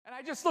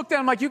I just looked at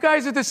them like, you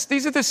guys are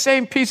these are the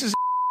same pieces of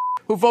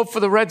who vote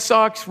for the Red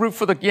Sox, root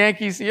for the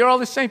Yankees. You're all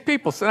the same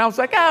people. So then I was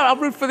like, I'll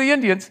root for the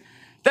Indians.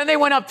 Then they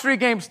went up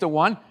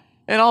 3-1,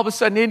 and all of a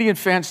sudden Indian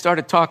fans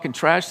started talking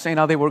trash, saying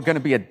how they were going to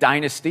be a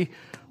dynasty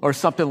or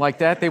something like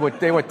that. They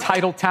were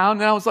title town,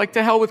 and I was like,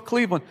 to hell with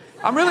Cleveland.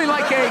 I'm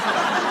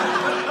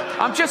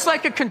just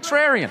like a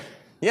contrarian.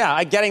 Yeah,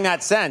 I'm getting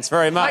that sense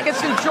very much. Like,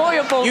 it's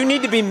enjoyable. You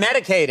need to be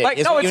medicated.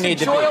 It's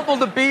enjoyable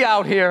to be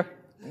out here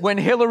when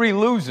Hillary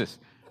loses,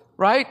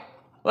 right?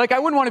 Like, I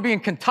wouldn't want to be in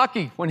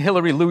Kentucky when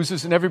Hillary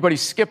loses and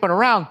everybody's skipping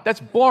around. That's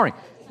boring,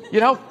 you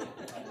know?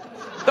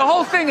 The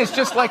whole thing is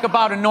just like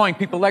about annoying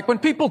people. Like, when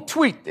people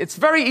tweet, it's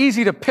very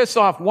easy to piss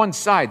off one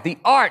side. The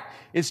art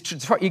is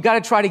you got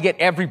to try to get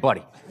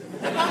everybody.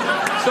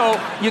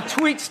 So you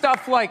tweet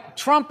stuff like,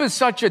 Trump is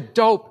such a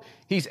dope,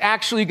 he's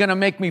actually going to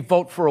make me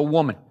vote for a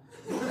woman.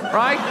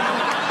 Right?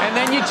 And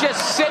then you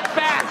just sit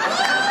back.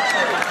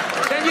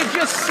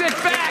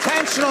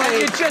 Intentionally.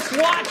 And you just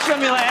watch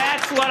them. You're like,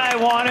 that's what I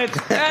wanted.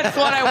 That's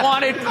what I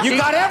wanted. You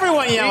got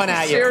everyone yelling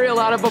at you. Cereal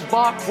out of a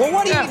box. Well,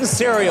 what are you eating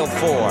cereal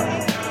for?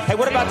 Hey,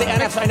 what about the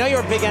NFL? I know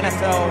you're a big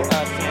NFL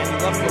fan. You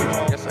love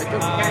football. Yes, I do.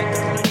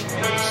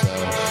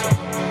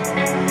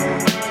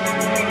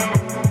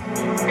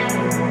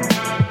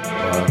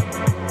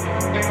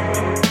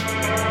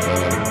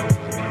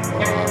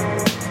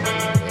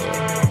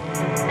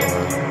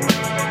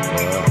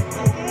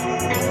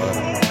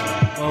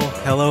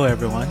 Hello,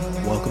 everyone.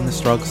 Welcome to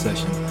Struggle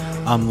Session.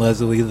 I'm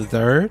Leslie the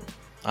Third.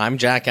 I'm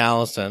Jack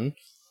Allison.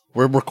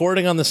 We're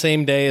recording on the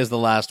same day as the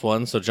last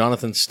one, so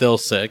Jonathan's still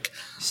sick.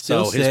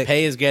 His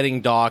pay is getting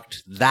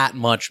docked that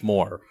much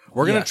more.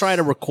 We're going to try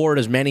to record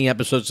as many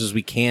episodes as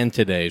we can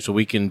today so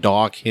we can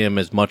dock him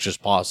as much as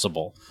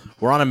possible.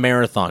 We're on a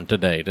marathon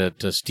today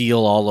to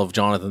steal all of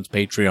Jonathan's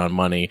Patreon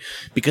money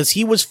because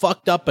he was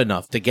fucked up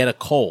enough to get a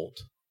cold.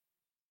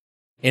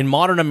 In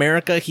modern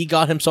America, he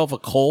got himself a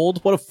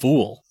cold. What a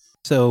fool.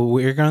 So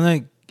we're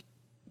going to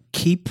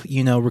keep,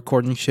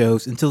 recording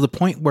shows until the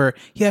point where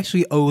he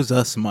actually owes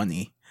us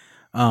money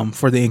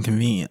for the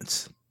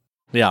inconvenience.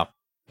 Yeah.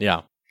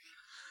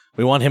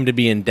 We want him to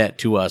be in debt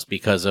to us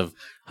because of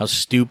how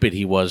stupid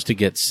he was to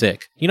get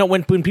sick.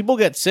 When people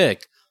get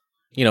sick,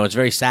 it's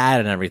very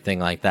sad and everything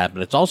like that,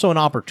 but it's also an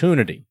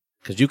opportunity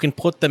because you can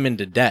put them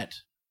into debt.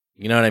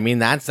 You know what I mean?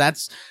 That's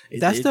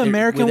the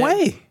American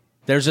way.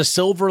 There's a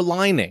silver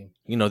lining.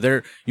 You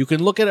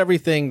can look at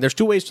everything. There's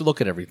two ways to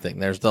look at everything.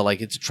 There's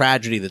it's a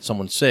tragedy that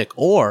someone's sick,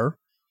 or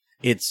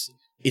it's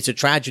a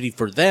tragedy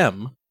for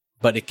them,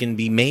 but it can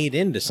be made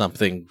into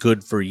something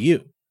good for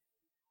you.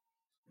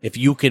 If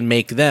you can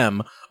make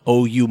them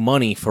owe you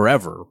money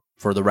forever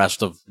for the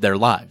rest of their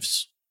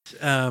lives.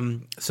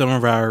 Some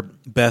of our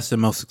best and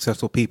most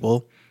successful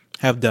people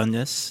have done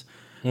this.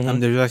 Mm-hmm.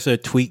 There's actually a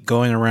tweet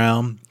going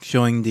around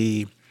showing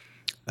the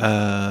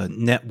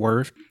net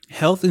worth.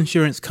 Health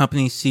insurance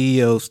company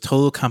CEO's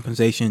total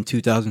compensation in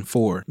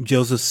 2004.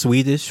 Joseph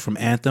Swedish from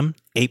Anthem,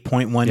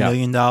 $8.1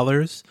 million.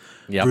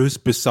 Yep. Bruce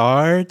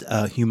Broussard,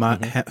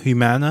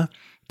 Humana,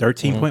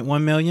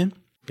 $13.1 million.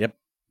 Yep.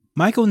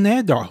 Michael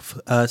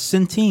Nadolf,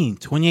 Centene,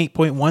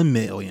 $28.1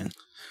 million.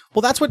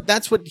 Well, that's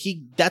what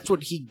he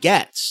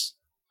gets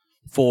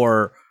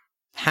for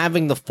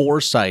having the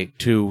foresight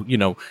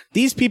to,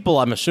 these people,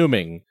 I'm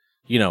assuming,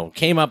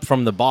 came up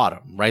from the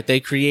bottom, right?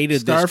 They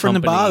created this company. From the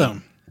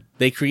bottom.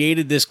 They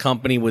created this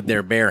company with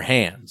their bare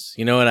hands.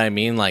 You know what I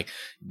mean? Like,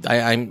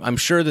 I'm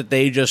sure that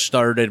they just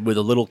started with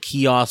a little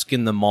kiosk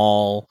in the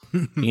mall,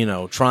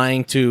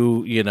 trying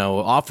to,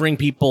 offering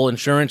people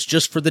insurance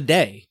just for the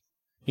day.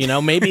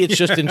 Maybe it's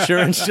just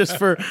insurance just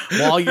for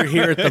while you're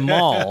here at the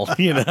mall,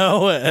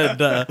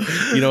 and,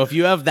 if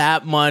you have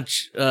that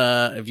much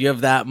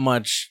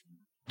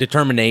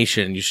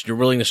determination, you're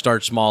willing to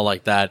start small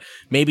like that,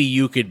 maybe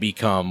you could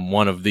become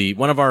one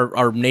of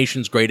our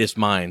nation's greatest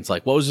minds.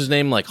 Like, what was his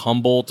name? Like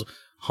Humboldt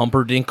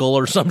Humperdinckle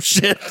or some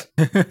shit.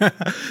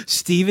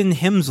 Stephen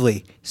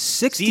Hemsley.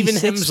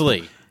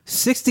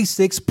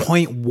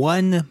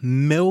 $66.1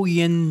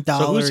 million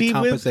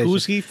compensation.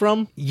 Who's he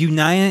from?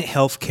 United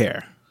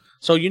Healthcare.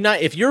 So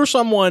if you're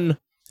someone,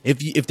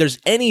 if there's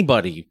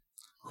anybody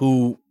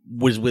who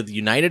was with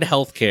United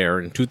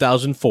Healthcare in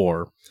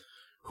 2004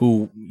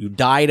 who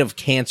died of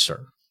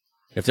cancer,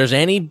 if there's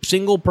any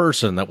single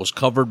person that was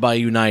covered by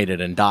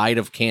United and died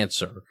of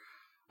cancer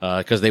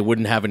because they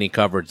wouldn't have any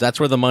coverage, that's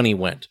where the money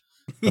went.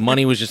 The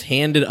money was just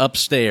handed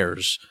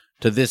upstairs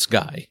to this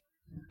guy.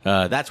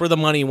 That's where the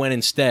money went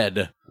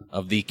instead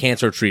of the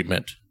cancer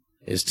treatment,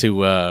 is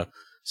to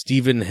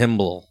Stephen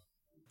Himmler.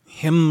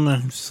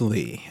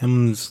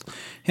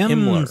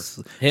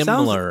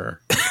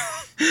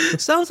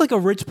 Sounds like a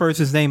rich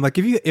person's name. Like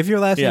if your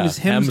last name is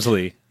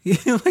Hemsley.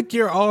 Like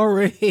you're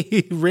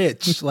already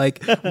rich.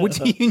 Like what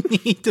do you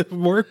need to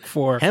work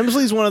for?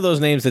 Hemsley's one of those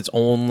names that's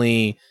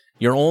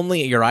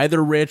you're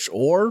either rich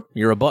or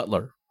you're a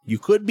butler. You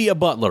could be a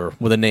butler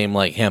with a name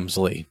like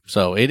Hemsley.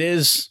 So it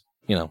is,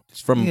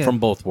 it's from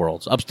both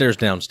worlds. Upstairs,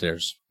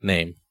 downstairs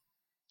name.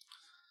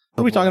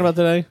 What are we talking about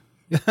today?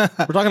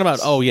 We're talking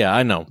about,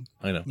 I know.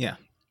 Yeah.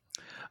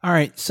 All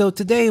right, so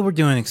today we're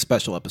doing a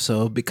special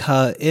episode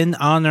because in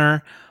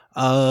honor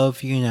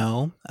of,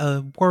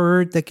 a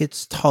word that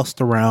gets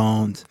tossed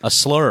around. A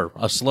slur,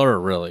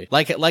 really.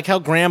 Like how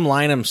Graham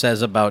Lineham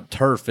says about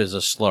turf is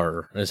a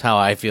slur, is how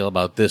I feel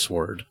about this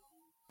word.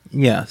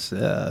 Yes,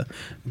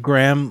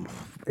 Graham,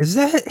 is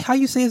that how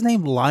you say his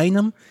name?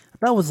 Lineham? I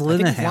thought it was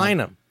Linehan. I think it's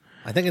Lineham.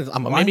 I think it's,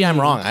 maybe I'm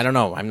wrong. I don't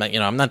know. I'm not,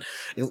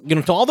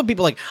 to all the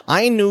people, like,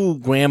 I knew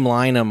Graham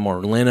Lineham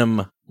or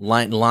Lineham,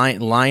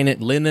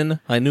 Linen.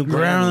 I knew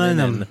Graham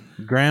Linen.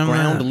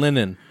 Ground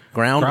Linen.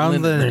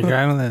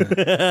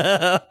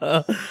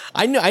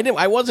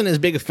 I wasn't as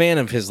big a fan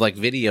of his like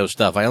video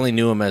stuff. I only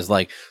knew him as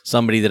like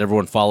somebody that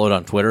everyone followed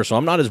on Twitter, so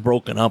I'm not as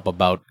broken up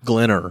about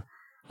Glinner.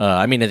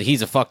 I mean,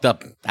 he's a fucked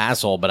up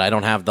asshole, but I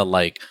don't have the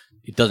like.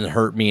 It doesn't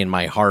hurt me in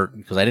my heart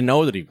because I didn't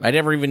know that I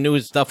never even knew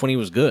his stuff when he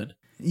was good.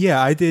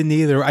 Yeah, I didn't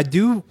either. I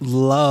do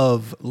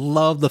love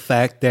the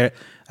fact that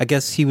I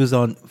guess he was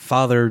on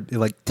Father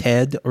like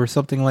Ted or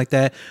something like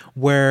that,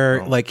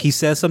 where like he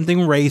says something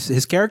racist.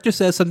 His character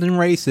says something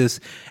racist,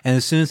 and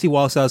as soon as he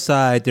walks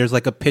outside, there's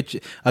like a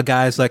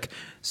guy's like,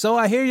 "So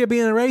I hear you're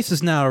being a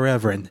racist now,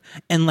 Reverend,"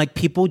 and like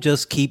people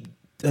just keep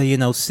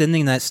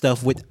sending that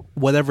stuff with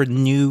whatever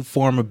new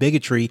form of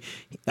bigotry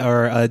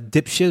or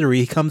dipshittery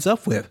he comes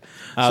up with.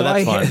 Oh,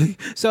 that's fun.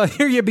 So I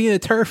hear you're being a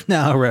turf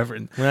now,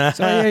 Reverend. So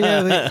I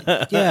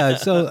hear yeah.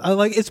 So I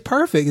like it's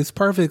perfect. It's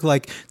perfect.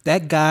 Like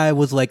that guy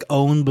was like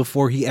owned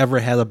before he ever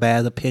had a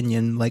bad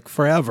opinion, like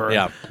forever.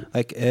 Yeah.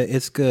 Like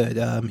it's good.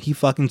 He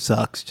fucking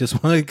sucks.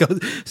 Just want to go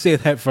say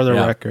that for the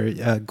record.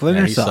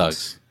 Glinner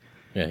sucks.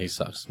 Yeah, he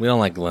sucks. We don't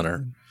like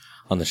Glinner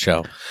on the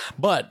show.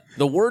 But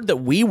the word that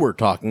we were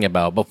talking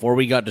about before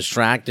we got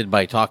distracted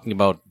by talking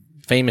about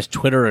famous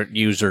Twitter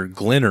user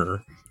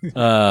Glinner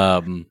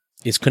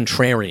is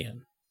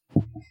contrarian.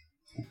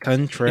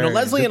 Contrarian.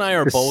 Leslie and I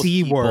are both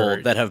people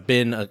word that have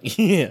been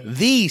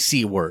the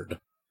C word.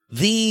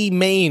 The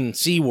main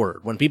C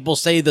word. When people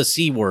say the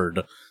C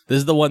word, this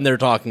is the one they're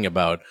talking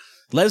about.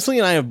 Leslie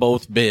and I have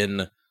both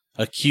been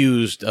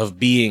accused of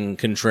being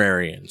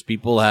contrarians.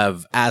 People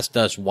have asked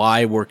us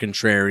why we're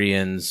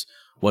contrarians.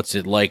 What's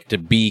it like to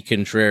be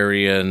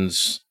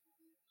contrarians?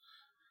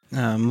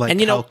 Like,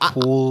 and how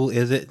cool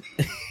is it?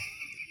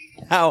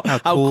 How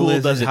cool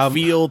does it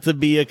feel to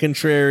be a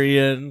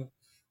contrarian?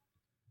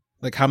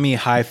 Like, how many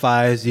high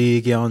fives do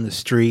you get on the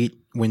street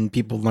when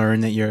people learn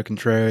that you're a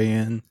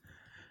contrarian?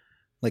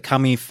 Like, how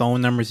many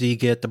phone numbers do you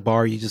get at the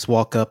bar? You just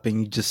walk up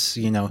and you just,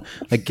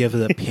 like give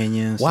it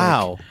opinions.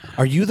 Wow. Like,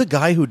 are you the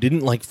guy who didn't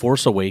like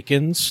Force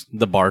Awakens?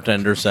 The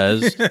bartender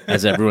says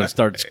as everyone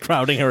starts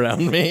crowding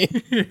around me.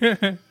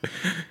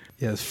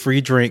 Yes,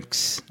 free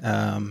drinks.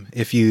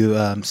 If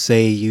you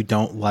say you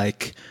don't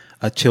like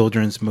a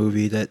children's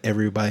movie that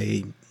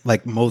everybody,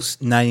 like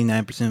most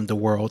 99% of the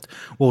world,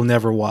 will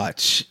never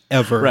watch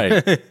ever.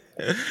 Right.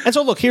 And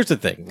so, look, here's the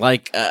thing.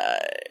 Like,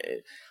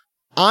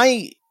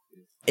 I'm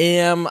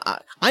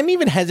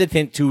even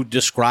hesitant to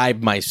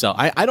describe myself.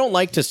 I don't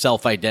like to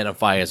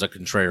self-identify as a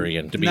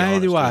contrarian, to be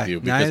honest with you.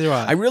 Neither do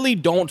I. I really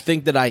don't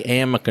think that I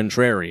am a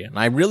contrarian.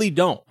 I really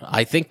don't.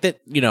 I think that,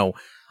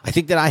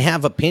 I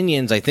have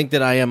opinions. I think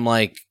that I am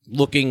like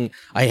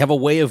I have a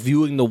way of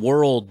viewing the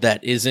world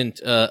that isn't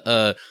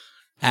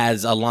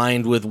as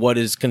aligned with what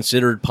is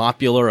considered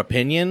popular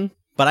opinion.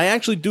 But I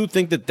actually do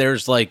think that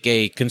there's like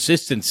a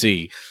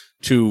consistency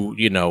to,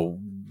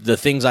 the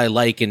things I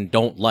like and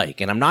don't like.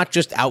 And I'm not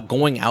just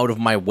going out of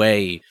my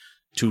way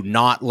to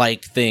not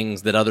like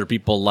things that other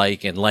people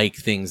like and like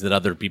things that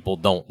other people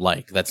don't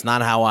like. That's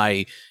not how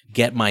I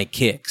get my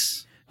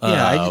kicks.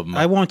 Yeah,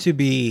 I want to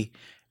be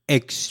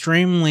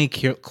extremely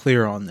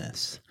clear on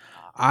this.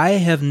 I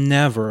have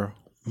never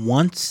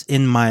once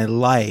in my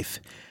life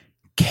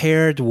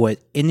cared what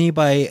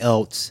anybody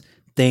else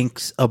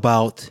thinks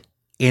about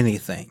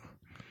anything.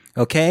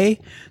 Okay?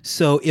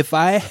 So if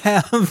I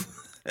have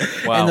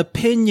an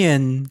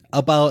opinion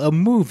about a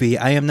movie,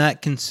 I am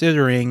not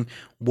considering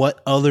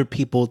what other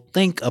people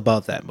think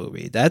about that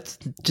movie. That's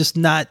just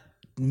not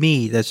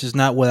me. That's just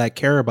not what I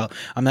care about.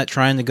 I'm not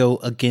trying to go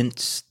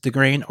against the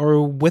grain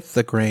or with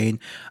the grain.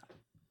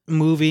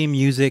 Movie,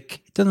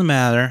 music, it doesn't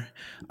matter.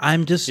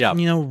 I'm just,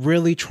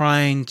 really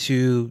trying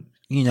to,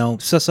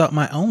 suss out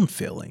my own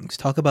feelings.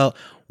 Talk about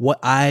what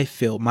I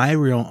feel, my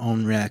real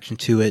own reaction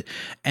to it,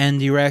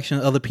 and the reaction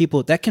of other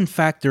people. That can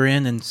factor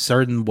in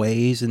certain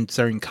ways, in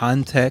certain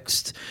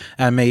contexts.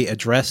 I may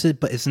address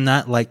it, but it's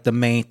not like the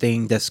main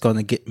thing that's going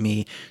to get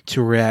me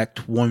to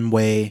react one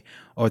way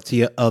or to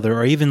the other,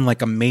 or even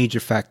like a major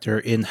factor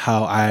in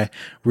how I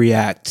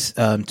react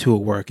to a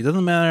work. It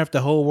doesn't matter if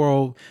the whole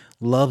world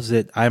loves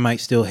it, I might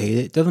still hate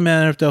it. Doesn't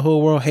matter if the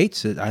whole world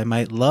hates it, I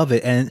might love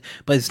it.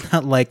 But it's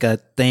not like a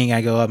thing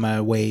I go out of my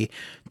way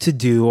to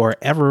do or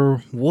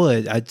ever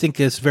would. I think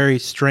it's very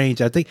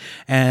strange. I think,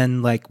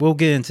 and like we'll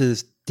get into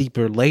this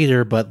deeper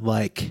later, but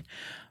like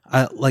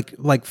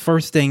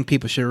first thing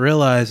people should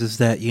realize is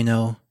that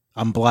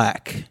I'm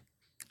black.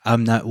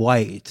 I'm not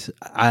white.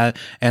 And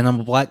I'm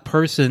a black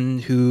person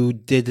who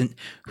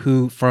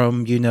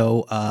from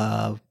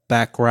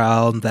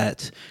background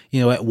that,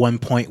 at one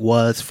point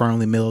was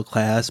firmly middle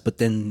class, but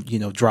then,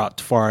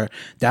 dropped far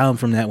down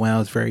from that when I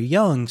was very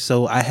young.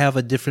 So I have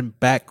a different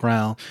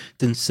background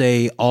than,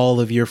 say, all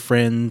of your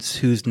friends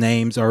whose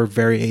names are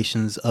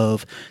variations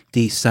of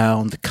the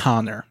sound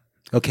Connor.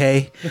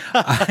 Okay,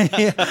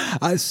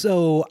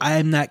 so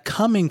I'm not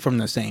coming from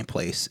the same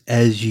place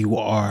as you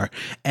are,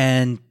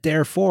 and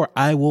therefore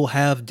I will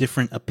have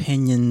different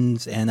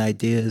opinions and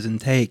ideas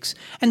and takes,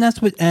 and that's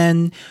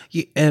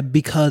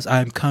because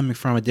I'm coming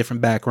from a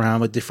different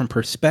background, a different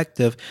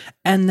perspective,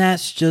 and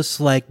that's just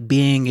like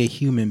being a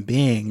human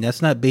being.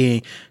 That's not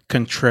being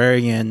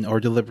contrarian or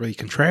deliberately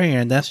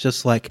contrarian. That's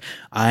just like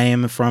I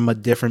am from a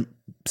different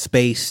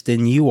space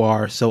than you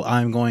are, so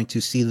I'm going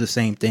to see the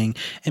same thing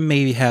and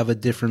maybe have a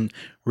different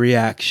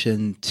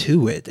reaction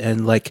to it.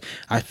 And like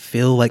I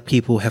feel like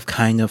people have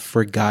kind of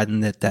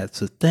forgotten that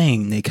that's a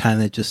thing. They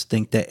kind of just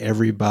think that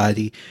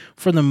everybody,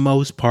 for the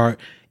most part,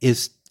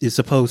 is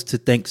supposed to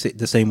think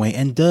the same way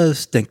and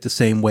does think the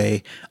same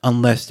way,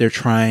 unless they're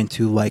trying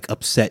to like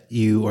upset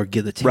you or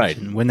get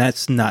attention, right, when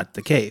that's not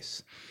the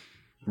case.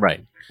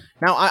 Right.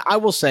 Now, I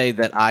will say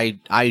that I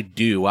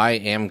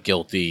am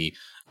guilty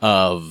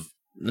of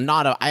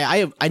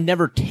I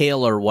never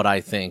tailor what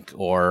I think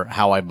or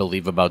how I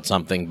believe about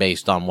something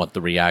based on what the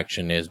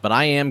reaction is, but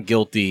I am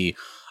guilty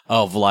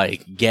of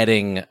like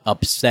getting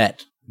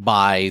upset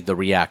by the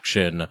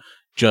reaction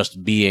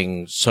just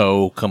being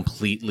so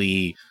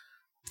completely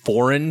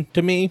foreign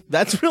to me.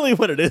 That's really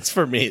what it is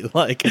for me.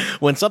 Like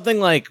when something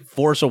like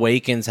Force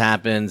Awakens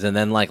happens and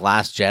then like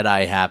Last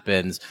Jedi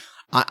happens,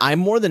 I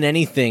more than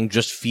anything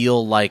just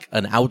feel like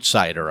an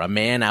outsider, a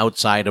man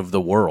outside of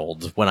the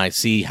world, when I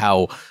see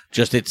how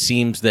just it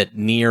seems that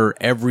near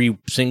every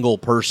single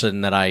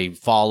person that I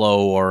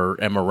follow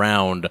or am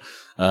around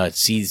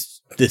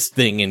sees this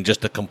thing in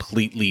just a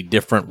completely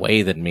different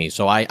way than me.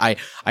 So I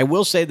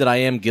will say that I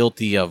am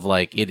guilty of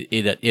like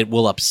it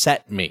will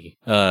upset me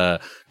to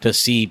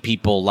see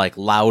people like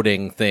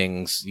lauding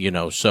things,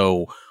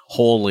 so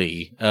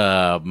wholly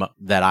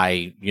that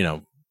I,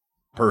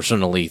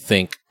 personally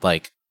think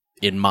like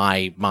in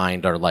my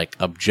mind are like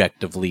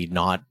objectively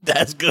not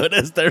as good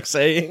as they're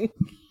saying.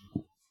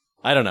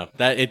 I don't know,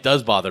 that it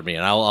does bother me,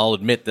 and I'll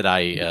admit that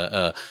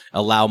I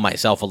allow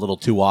myself a little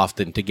too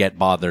often to get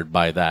bothered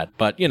by that.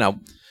 But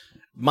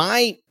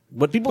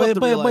what people have to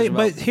realize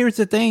but here's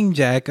the thing,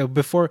 Jack.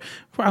 Before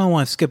I don't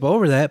want to skip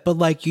over that, but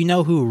like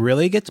who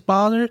really gets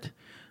bothered?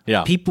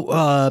 Yeah,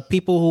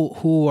 people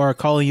who are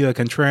calling you a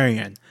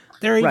contrarian.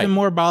 They're even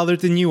more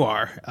bothered than you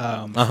are.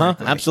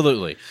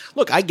 Absolutely.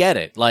 Look, I get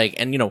it. Like,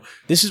 and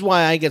this is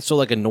why I get so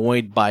like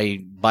annoyed by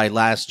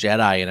Last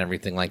Jedi and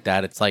everything like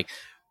that. It's like,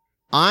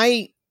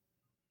 I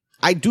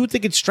do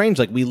think it's strange.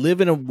 Like, we live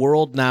in a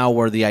world now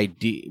where the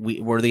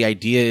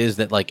idea is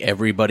that like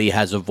everybody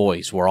has a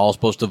voice. We're all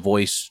supposed to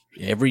voice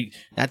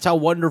that's how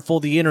wonderful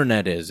the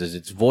internet is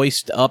it's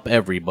voiced up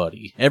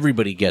everybody.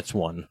 Everybody gets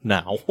one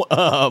now.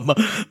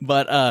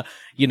 But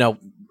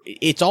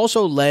it's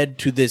also led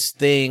to this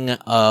thing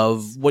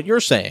of what you're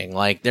saying.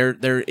 Like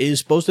there is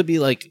supposed to be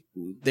like,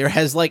 there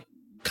has like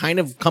kind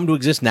of come to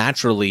exist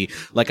naturally,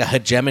 like a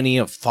hegemony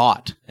of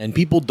thought, and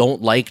people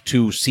don't like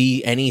to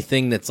see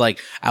anything that's like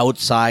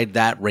outside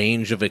that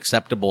range of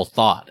acceptable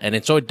thought.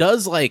 And so it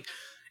does like,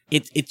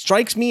 it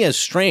strikes me as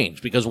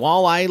strange because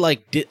while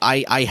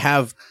I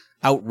have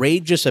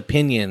outrageous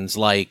opinions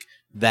like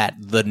that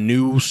the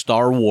new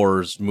Star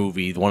Wars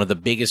movie, one of the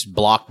biggest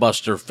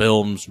blockbuster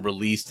films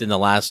released in the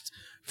last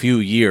few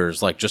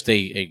years, like just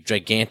a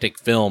gigantic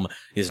film,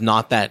 is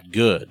not that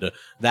good.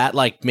 That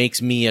like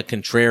makes me a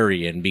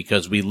contrarian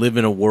because we live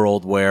in a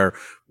world where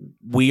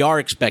we are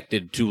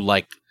expected to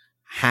like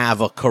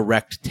have a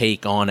correct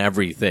take on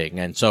everything.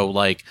 And so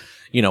like,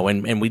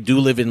 and we do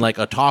live in like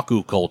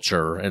otaku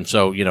culture. And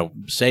so,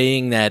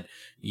 saying that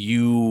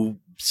you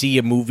see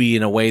a movie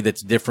in a way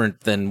that's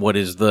different than what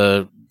is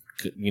the,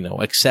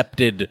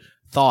 accepted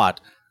thought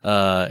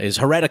is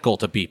heretical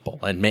to people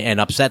and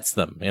upsets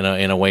them in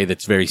a way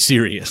that's very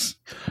serious.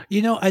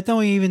 I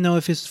don't even know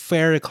if it's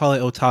fair to call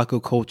it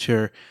otaku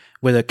culture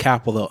with a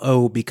capital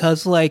O,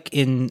 because like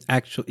in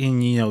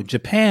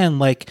Japan,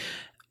 like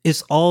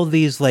it's all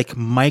these like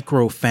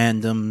micro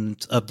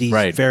fandoms of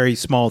these very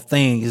small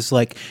things. It's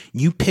like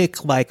you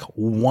pick like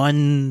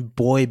one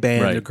boy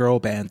band or girl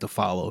band to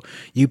follow.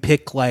 You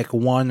pick like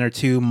one or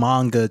two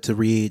manga to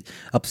read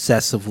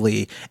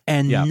obsessively,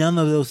 and none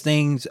of those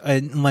things.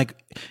 And like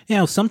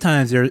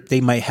sometimes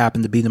they might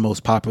happen to be the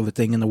most popular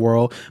thing in the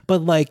world, but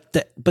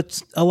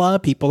but a lot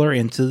of people are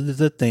into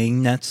the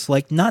thing that's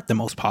like not the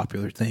most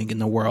popular thing in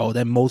the world,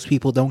 and most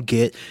people don't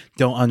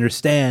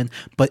understand,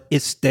 but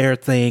it's their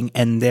thing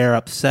and they're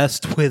obsessed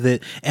with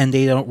it, and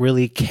they don't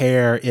really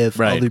care if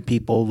other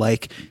people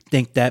like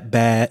think that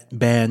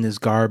band is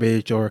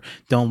garbage or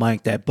don't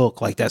like that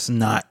book. Like that's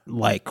not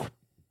like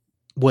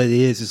what it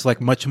is. It's like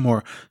much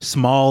more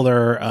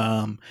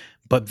smaller,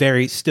 but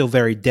still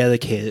very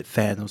dedicated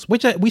fandoms,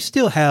 which we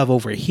still have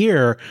over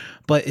here.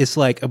 But it's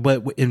like,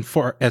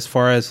 as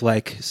far as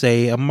like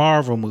say a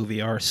Marvel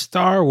movie or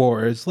Star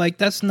Wars, like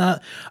that's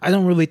not. I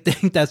don't really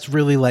think that's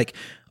really like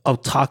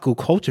otaku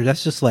culture.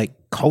 That's just like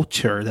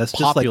culture. That's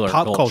just Popular like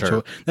pop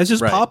culture. That's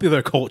just Right.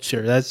 popular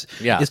culture.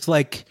 It's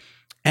like,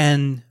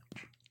 and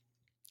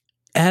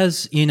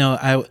as you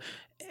know,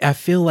 I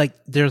feel like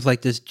there's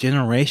like this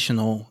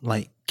generational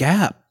like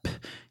gap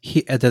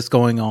that's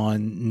going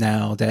on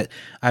now that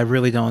I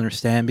really don't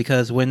understand,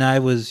 because when I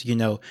was,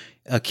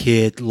 a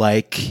kid,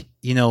 like,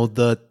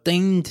 the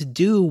thing to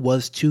do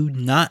was to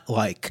not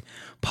like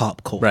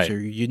pop culture. Right.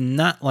 You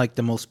not like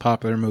the most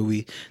popular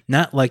movie,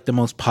 not like the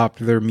most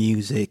popular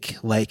music,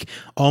 like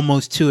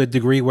almost to a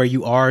degree where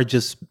you are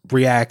just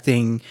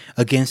reacting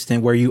against it,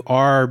 where you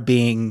are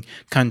being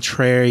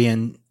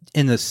contrarian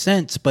in a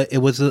sense, but it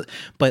was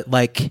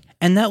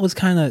and that was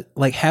kind of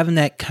like having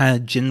that kind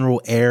of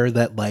general air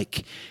that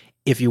like,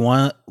 if you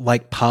want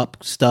like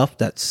pop stuff,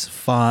 that's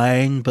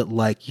fine, but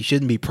like you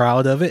shouldn't be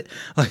proud of it.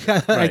 Like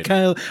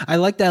I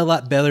like that a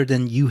lot better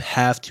than you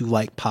have to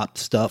like pop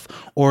stuff,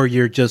 or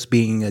you're just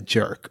being a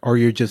jerk, or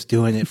you're just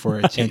doing it for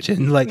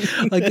attention. Like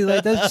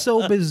that's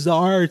so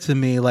bizarre to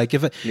me. Like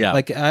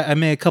I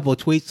made a couple of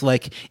tweets.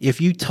 Like if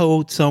you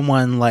told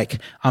someone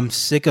like, I'm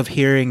sick of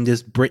hearing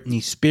this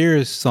Britney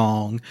Spears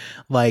song,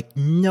 like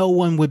no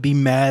one would be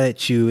mad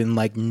at you in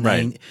like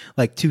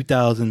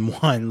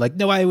 2001. Like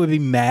nobody would be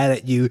mad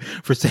at you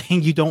for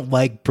saying you don't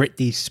like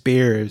Britney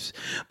Spears.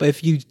 But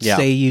if you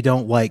say you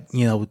don't like,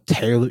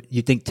 Taylor,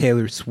 you think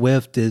Taylor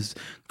Swift is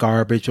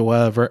garbage or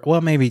whatever.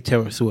 Well, maybe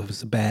Taylor Swift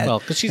is a bad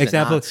because she's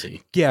example. a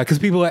Nazi. Yeah, because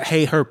people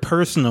hate her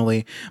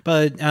personally,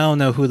 but I don't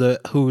know who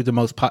the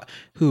most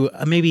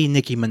maybe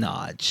Nicki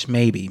Minaj.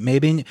 Maybe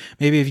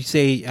if you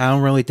say I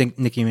don't really think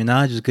Nicki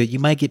Minaj is good, you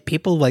might get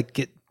people like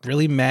get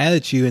really mad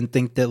at you and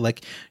think that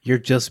like you're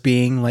just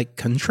being like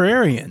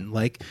contrarian,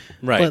 like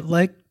right. But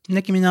like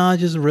Nicki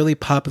Minaj is a really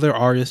popular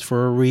artist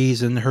for a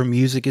reason. Her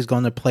music is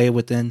going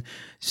to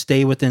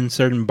stay within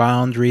certain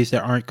boundaries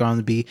that aren't going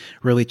to be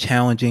really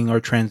challenging or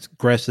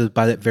transgressive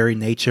by that very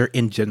nature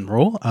in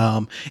general.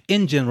 I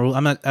don't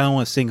want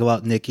to single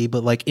out Nicki,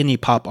 but like any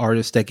pop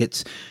artist that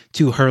gets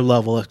to her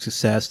level of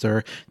success,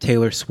 or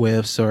Taylor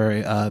Swift's,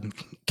 or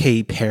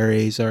Katy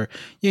Perry's, or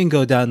you can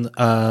go down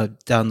the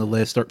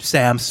list, or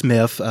Sam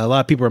Smith. A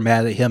lot of people are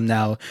mad at him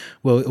now.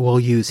 We'll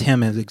use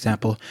him as an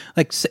example.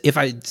 Like if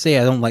I say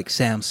I don't like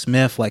Sam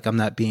Smith, like I'm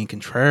not being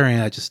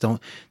contrarian. I just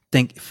don't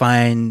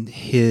find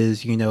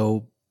his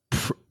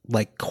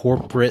like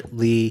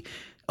corporately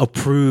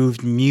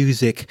approved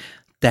music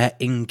that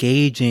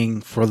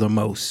engaging for the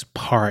most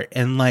part.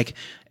 And like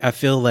I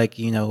feel like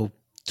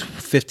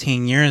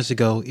 15 years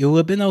ago it would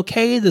have been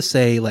okay to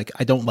say like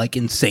I don't like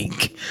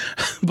NSYNC,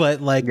 but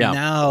like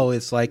now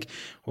it's like,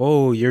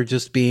 oh, you're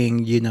just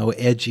being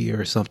edgy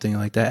or something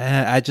like that.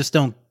 And I just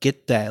don't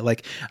get that.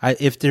 Like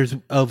if there's,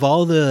 of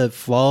all the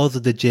flaws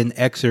of the Gen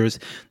Xers,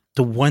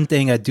 the one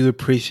thing I do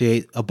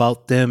appreciate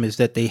about them is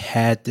that they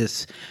had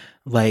this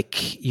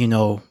like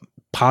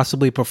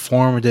possibly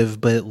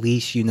performative, but at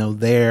least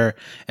their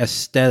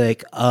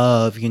aesthetic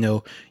of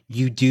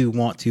you do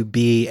want to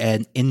be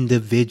an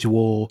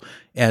individual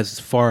as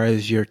far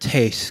as your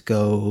taste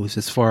goes,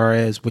 as far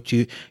as what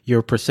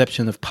your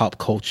perception of pop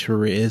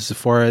culture is, as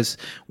far as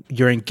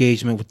your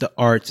engagement with the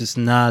arts. It's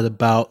not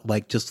about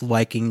like just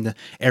liking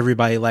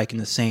everybody liking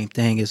the same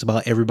thing. It's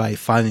about everybody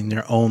finding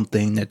their own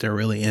thing that they're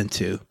really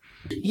into.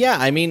 Yeah,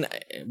 I mean,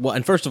 well,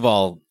 and first of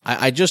all,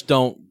 I just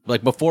don't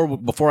like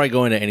before I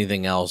go into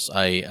anything else.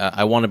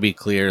 I want to be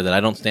clear that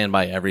I don't stand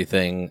by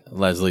everything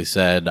Leslie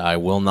said. I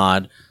will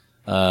not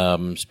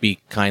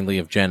speak kindly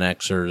of Gen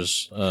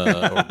Xers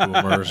or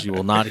boomers. You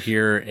will not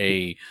hear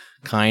a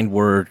kind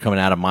word coming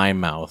out of my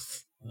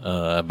mouth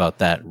about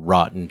that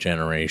rotten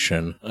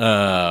generation.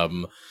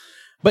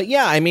 But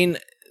yeah, I mean,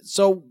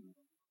 so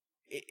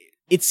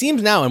it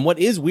seems now, and what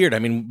is weird, I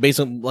mean, based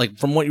on like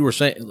from what you were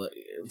saying,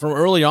 from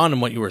early on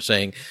and what you were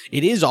saying,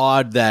 it is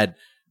odd that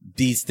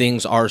these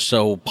things are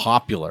so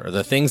popular.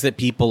 The things that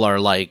people are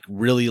like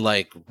really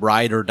like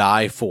ride or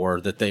die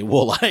for, that they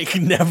will like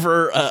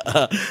never,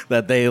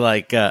 that they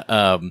like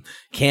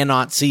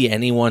cannot see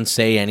anyone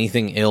say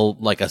anything ill,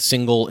 like a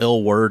single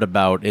ill word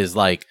about, is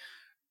like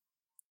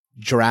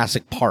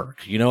Jurassic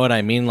Park. You know what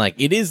I mean? Like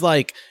it is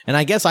like, and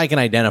I guess I can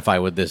identify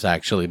with this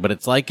actually, but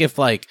it's like if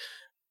like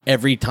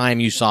every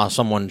time you saw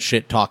someone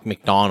shit talk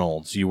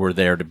McDonald's, you were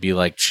there to be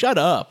like, shut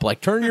up,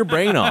 like turn your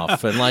brain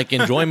off and like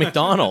enjoy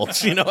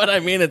McDonald's. You know what I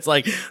mean? It's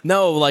like,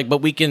 no, like,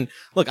 but we can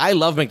look, I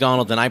love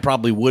McDonald's and I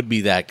probably would be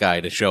that guy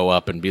to show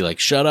up and be like,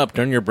 shut up,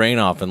 turn your brain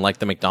off and like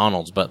the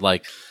McDonald's. But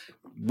like,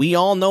 we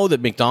all know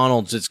that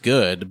McDonald's is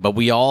good, but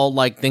we all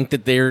like think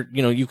that they're,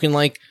 you can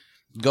like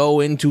go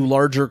into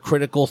larger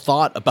critical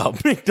thought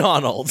about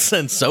McDonald's.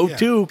 And so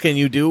too can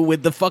you do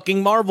with the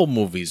fucking Marvel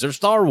movies or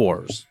Star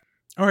Wars.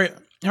 All right.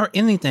 Or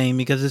anything,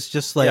 because it's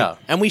just like, yeah,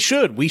 and we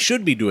should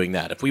be doing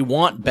that if we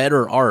want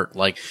better art.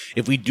 Like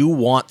if we do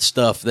want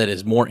stuff that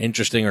is more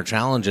interesting or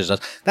challenges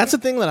us. That's the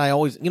thing that I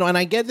always, and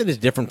I get that it's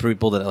different for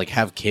people that like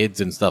have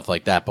kids and stuff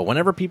like that. But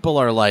whenever people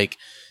are like,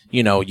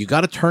 you know, you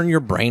got to turn your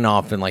brain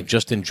off and like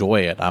just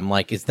enjoy it. I'm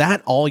like, is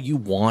that all you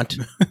want?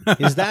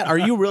 Are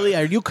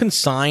you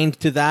consigned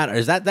to that?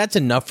 Or that's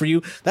enough for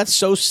you? That's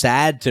so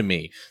sad to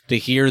me to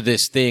hear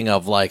this thing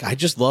of like, I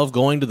just love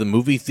going to the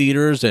movie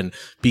theaters and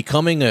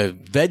becoming a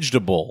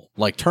vegetable,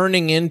 like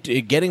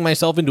getting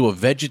myself into a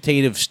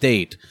vegetative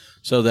state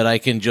so that I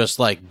can just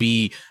like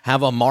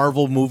have a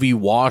Marvel movie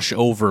wash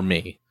over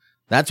me.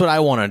 That's what I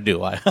want to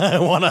do.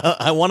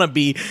 I want to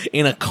be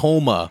in a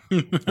coma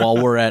while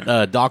we're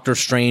at Doctor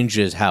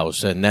Strange's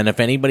house, and then if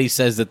anybody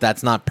says that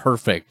that's not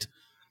perfect,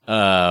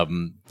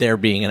 they're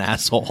being an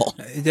asshole.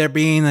 They're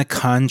being a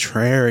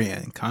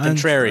contrarian.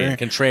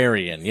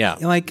 Contrarian. Yeah.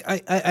 Like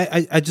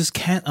I just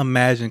can't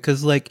imagine,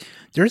 because like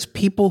there's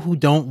people who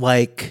don't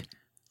like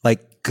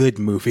good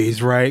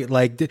movies, right?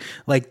 Like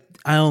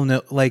I don't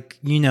know, like,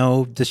 you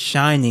know, The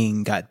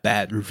Shining got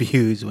bad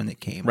reviews when it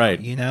came right.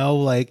 out, you know,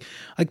 like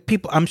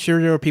people, I'm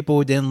sure there are people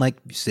who didn't like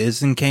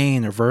Citizen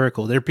Kane or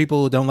Vertical. There are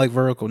people who don't like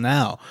Vertical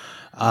now.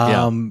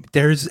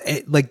 There's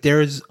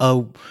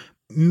a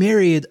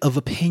myriad of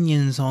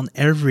opinions on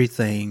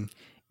everything.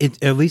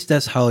 At least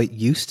that's how it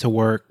used to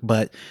work.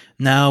 But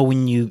now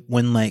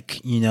when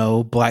like, you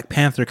know, Black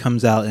Panther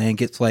comes out and it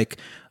gets like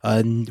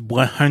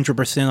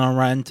 100% on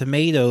Rotten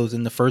Tomatoes,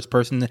 and the first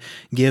person to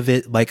give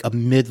it like a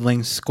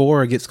middling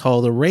score gets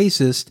called a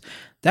racist,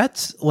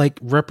 that's like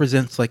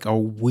represents like a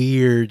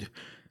weird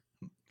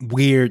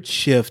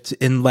shift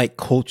in like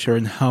culture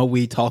and how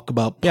we talk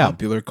about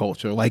popular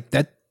culture. Like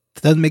that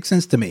doesn't make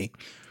sense to me.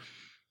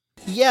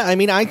 Yeah, I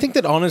mean, I think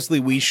that honestly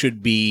we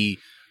should be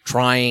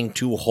trying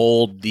to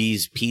hold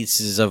these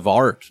pieces of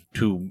art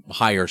to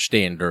higher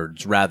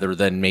standards rather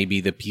than maybe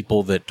the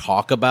people that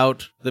talk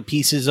about the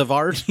pieces of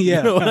art. Yeah.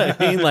 You know what I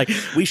mean? Like,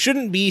 we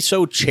shouldn't be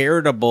so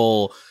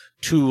charitable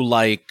to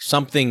like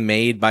something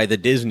made by the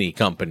Disney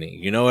company.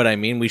 You know what I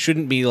mean? We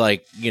shouldn't be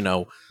like, you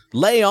know,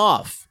 lay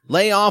off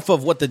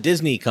of what the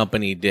Disney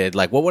company did.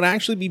 Like, what would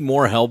actually be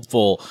more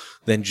helpful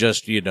than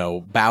just, you know,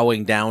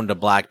 bowing down to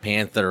Black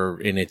Panther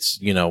in its,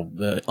 you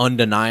know,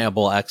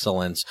 undeniable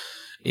excellence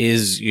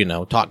is, you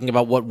know, talking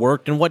about what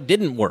worked and what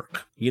didn't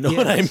work. You know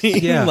what I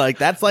mean? Yeah. Like,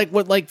 that's like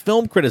what like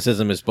film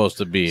criticism is supposed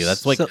to be.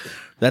 That's like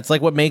that's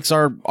like what makes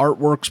our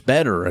artworks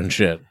better and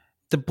shit.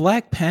 The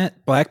Black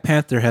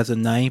Panther has a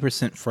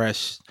 90%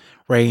 fresh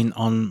rating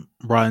on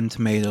Rotten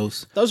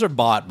Tomatoes. Those are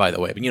bought, by the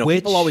way. But, you know,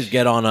 people always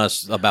get on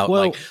us about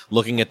like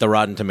looking at the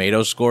Rotten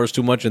Tomatoes scores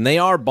too much, and they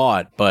are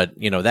bought. But,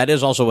 you know, that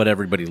is also what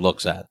everybody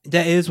looks at.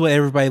 That is what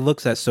everybody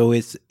looks at, so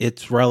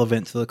it's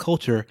relevant to the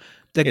culture.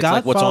 It's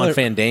like what's on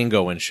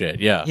Fandango and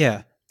shit. Yeah.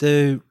 Yeah.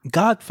 The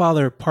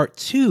Godfather Part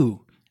 2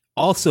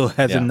 also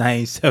has a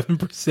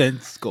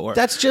 97% score.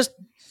 That's just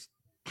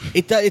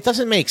it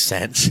doesn't make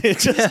sense. It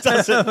just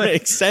doesn't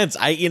make sense.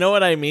 You know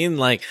what I mean?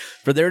 Like,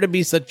 for there to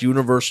be such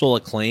universal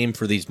acclaim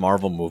for these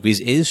Marvel movies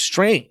is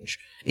strange.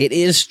 It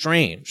is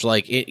strange.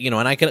 Like, it, you know,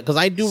 and because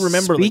I do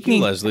remember, like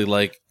you, Leslie,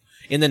 like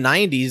in the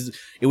 90s,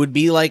 it would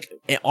be like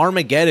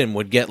Armageddon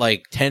would get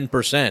like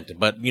 10%,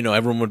 but, you know,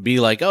 everyone would be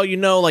like, oh, you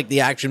know, like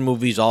the action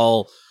movies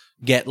all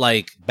get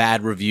like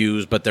bad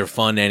reviews, but they're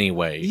fun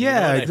anyway.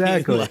 Yeah,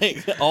 exactly. I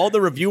mean? Like, all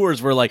the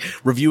reviewers were like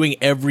reviewing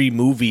every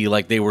movie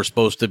like they were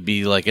supposed to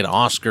be like an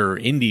Oscar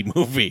indie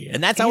movie,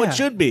 and that's how it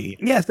should be.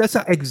 Yes, that's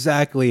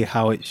exactly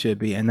how it should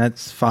be, and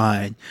that's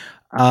fine.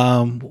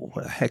 I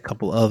had a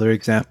couple other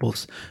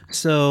examples.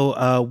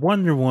 So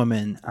Wonder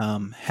Woman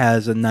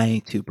has a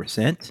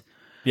 92%.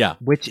 Yeah,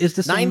 which is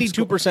the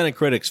 92% of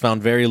critics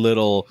found very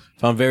little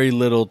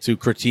to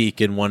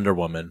critique in Wonder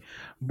Woman.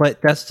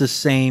 But that's the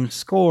same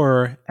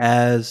score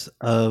as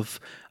of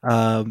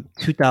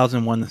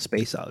 2001: The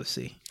Space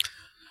Odyssey.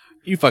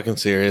 You fucking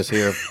serious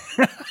here?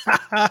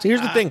 So here's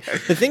the thing.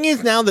 The thing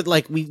is now that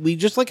like we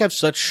just like have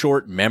such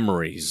short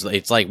memories.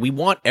 It's like we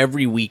want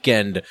every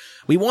weekend,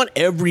 we want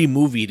every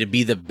movie to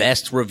be the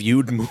best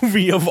reviewed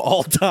movie of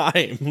all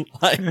time.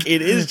 Like,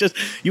 it is just,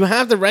 you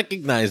have to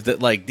recognize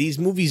that like these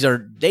movies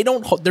they're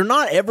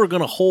not ever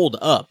going to hold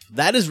up.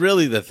 That is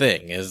really the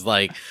thing, is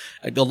like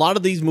a lot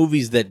of these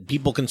movies that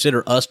people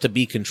consider us to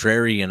be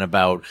contrarian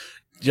about,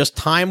 just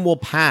time will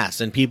pass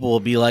and people will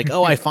be like,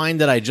 oh, I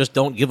find that I just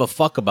don't give a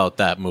fuck about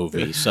that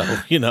movie. So,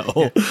 you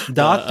know,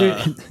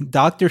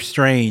 Doctor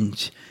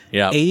Strange,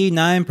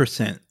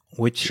 89%,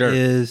 which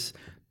is,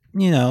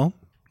 you know,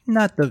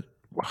 not the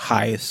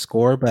highest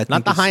score, but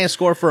not the highest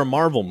score for a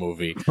Marvel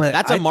movie. But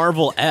that's a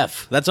Marvel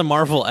F. That's a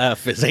Marvel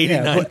F. Is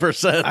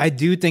 89%. I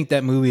do think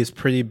that movie is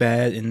pretty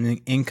bad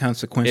and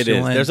inconsequential. It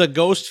is. There's a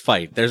ghost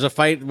fight. There's a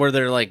fight where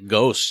they're like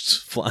ghosts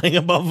flying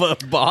above a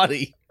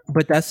body.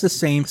 But that's the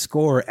same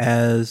score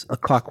as A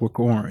Clockwork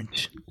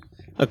Orange.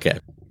 Okay.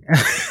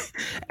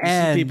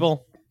 And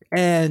people,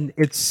 and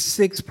it's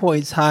 6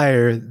 points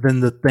higher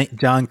than the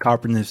John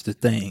Carpenter's The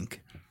Thing.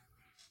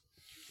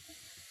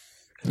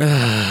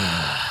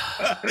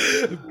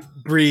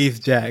 Breathe,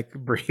 Jack.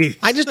 Breathe.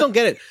 I just don't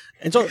get it.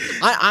 And so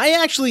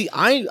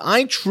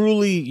I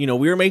truly, you know,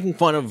 we were making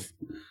fun of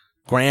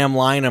Graham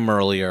Linehan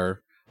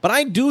earlier. But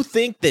I do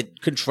think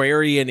that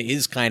contrarian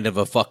is kind of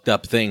a fucked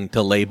up thing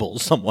to label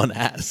someone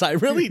as. I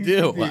really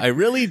do. I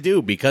really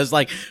do. Because,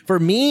 like, for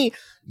me,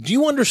 do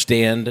you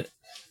understand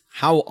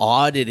how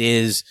odd it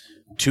is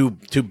to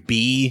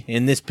be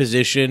in this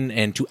position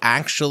and to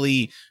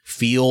actually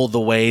feel the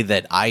way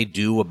that I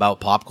do about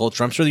pop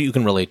culture? I'm sure that you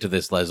can relate to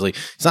this, Leslie.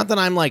 It's not that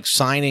I'm, like,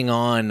 signing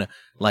on,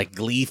 like,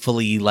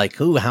 gleefully, like,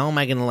 ooh, how am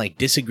I going to, like,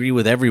 disagree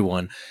with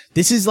everyone?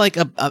 This is like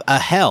a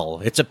hell.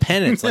 It's a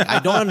penance. Like, I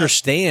don't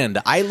understand.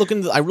 I look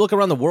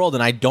around the world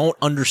and I don't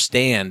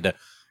understand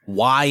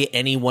why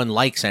anyone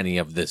likes any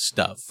of this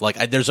stuff. Like,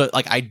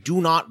 I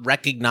do not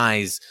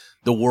recognize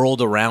the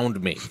world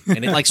around me.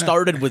 And it, like,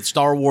 started with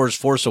Star Wars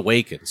Force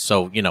Awakens.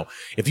 So, you know,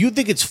 if you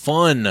think it's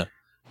fun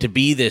to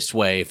be this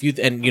way,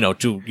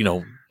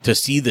 to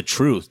see the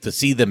truth, to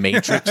see the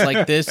Matrix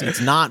like this,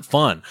 it's not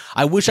fun.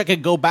 I wish I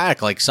could go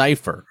back like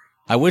Cypher.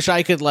 I wish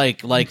I could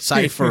like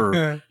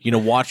Cypher,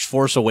 watch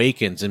Force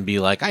Awakens and be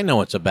like, I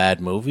know it's a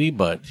bad movie,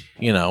 but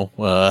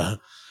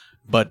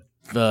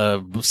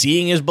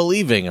seeing is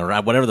believing,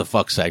 or whatever the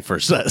fuck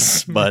Cypher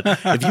says. But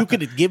if you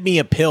could give me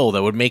a pill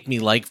that would make me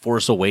like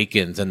Force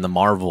Awakens and the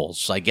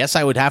Marvels, I guess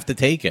I would have to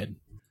take it.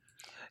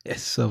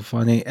 It's so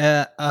funny.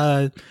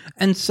 And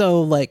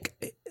so, like,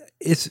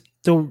 it's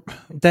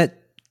that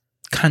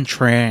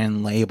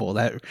contrarian label,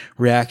 that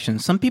reaction.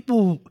 Some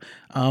people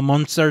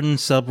on certain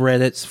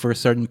subreddits for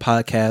certain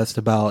podcasts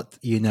about,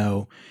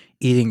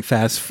 eating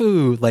fast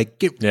food, like,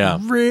 get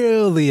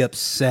really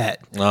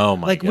upset. Oh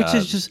my God. Which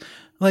is just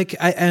like,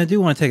 I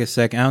do want to take a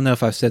second. I don't know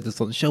if I've said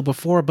this on the show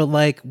before, but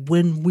like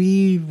when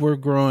we were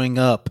growing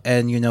up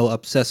and,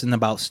 obsessing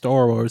about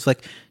Star Wars,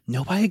 like,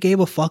 nobody gave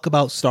a fuck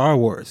about Star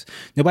Wars.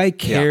 Nobody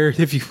cared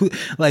if you,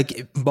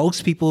 like,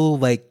 most people,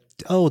 like,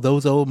 oh,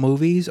 those old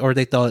movies, or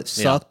they thought it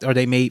sucked, or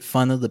they made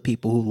fun of the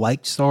people who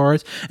liked Star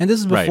Wars. And this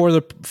is before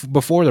the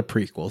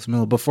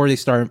prequels, before they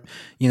start,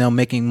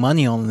 making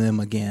money on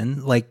them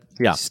again. Like,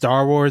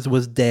 Star Wars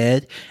was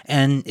dead,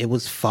 and it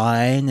was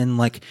fine, and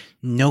like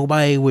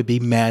nobody would be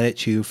mad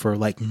at you for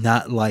like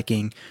not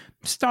liking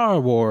Star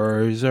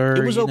Wars. Or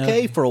it was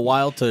okay for a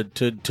while to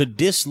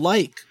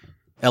dislike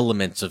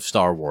elements of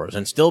Star Wars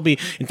and still be.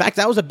 In fact,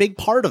 that was a big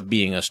part of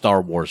being a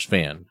Star Wars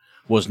fan,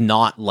 was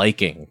not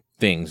liking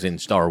things in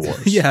Star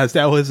Wars. Yes,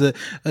 that was a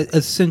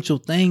essential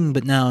thing,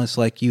 but now it's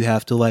like you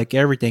have to like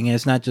everything, and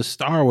it's not just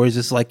Star Wars,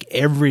 it's like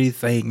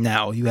everything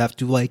now. You have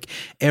to like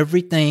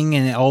everything,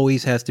 and it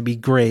always has to be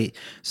great.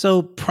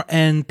 So,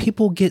 and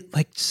people get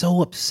like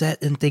so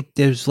upset and think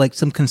there's like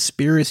some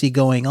conspiracy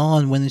going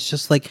on when it's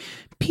just like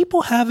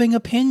people having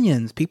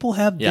opinions. People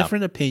have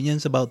different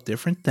opinions about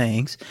different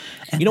things.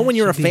 And when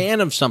you're a fan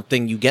of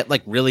something, you get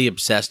like really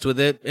obsessed with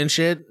it and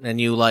shit, and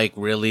you like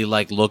really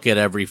like look at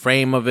every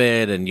frame of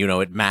it, and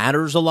it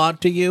matters a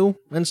lot to you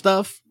and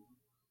stuff.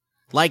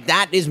 Like,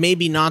 that is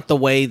maybe not the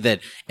way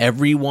that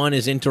everyone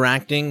is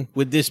interacting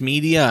with this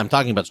media. I'm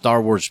talking about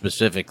Star Wars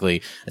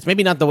specifically. It's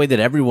maybe not the way that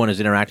everyone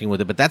is interacting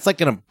with it, but that's like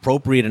an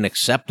appropriate and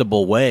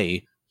acceptable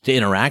way to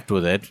interact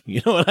with it.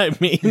 You know what I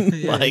mean?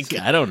 Yeah, like,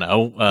 I don't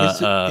know.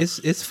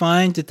 It's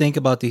fine to think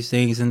about these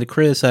things and to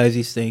criticize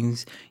these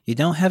things. You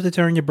don't have to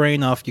turn your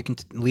brain off. You can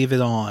leave it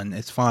on.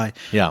 It's fine.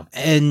 Yeah.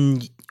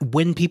 And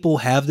when people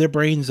have their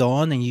brains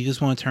on and you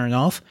just want to turn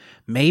off,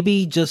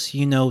 maybe just,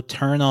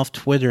 turn off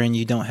Twitter, and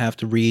you don't have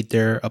to read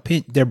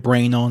their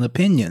brain on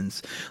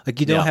opinions. Like,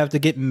 you don't have to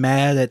get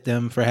mad at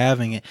them for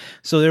having it.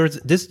 So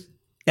this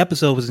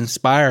episode was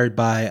inspired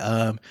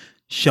by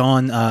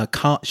Sean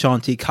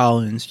T.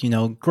 Collins,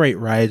 great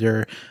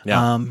writer,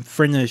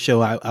 friend of the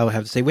show. I would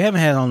have to say, we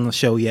haven't had him on the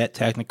show yet.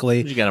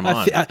 Technically, you got him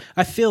on.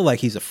 I feel like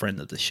he's a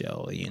friend of the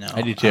show.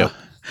 I do too.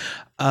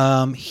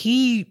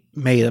 He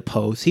made a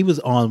post. He was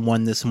on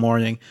one this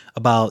morning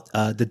about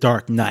The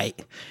Dark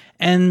Knight,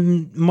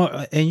 and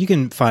you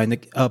can find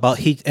it about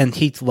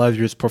Heath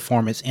Ledger's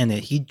performance in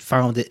it. He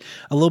found it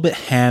a little bit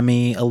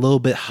hammy, a little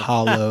bit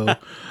hollow.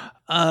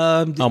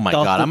 Oh my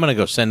God! I'm gonna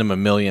go send him a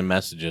million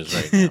messages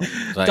right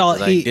now.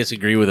 I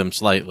disagree with him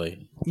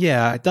slightly.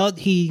 Yeah, I thought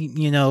he,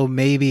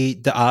 maybe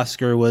the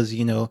Oscar was,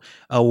 a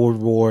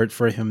reward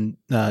for him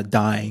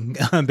dying.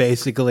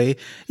 Basically,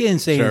 he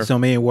didn't say it in so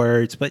many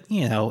words, but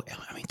I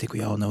think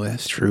we all know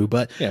that's true.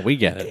 But yeah, we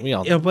get it. We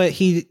all. But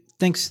he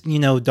thinks,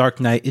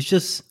 Dark Knight is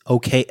just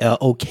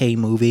okay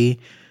movie.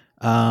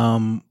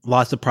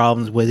 Lots of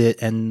problems with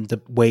it, and the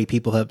way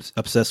people have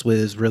obsessed with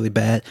it is really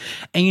bad.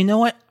 And you know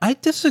what? I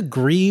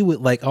disagree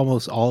with like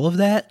almost all of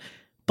that,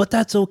 but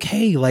that's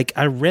okay. Like,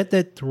 I read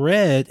that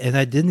thread and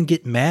I didn't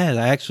get mad.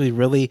 I actually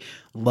really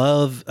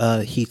love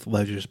Heath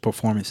Ledger's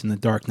performance in The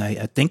Dark Knight.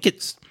 I think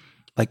it's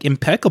like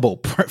impeccable,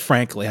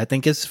 frankly. I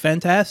think it's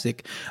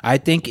fantastic. I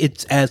think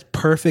it's as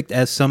perfect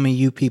as some of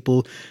you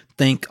people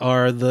think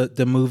are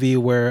the movie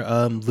where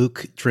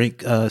Luke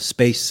drank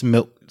space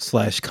milk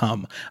 /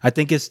 cum. I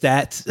think it's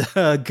that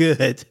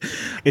good.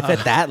 It's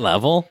at that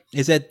level.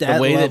 It's at that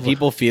the way level that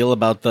people feel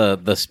about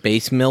the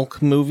Space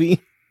Milk movie.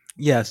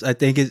 Yes, I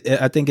think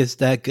it's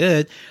that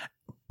good.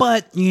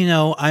 But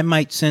I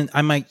might send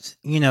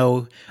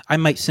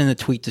a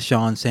tweet to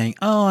Sean saying,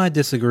 "Oh, I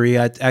disagree.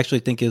 I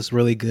actually think it's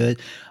really good."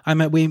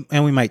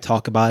 We might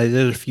talk about it.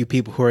 There's a few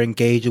people who are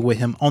engaging with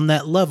him on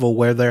that level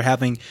where they're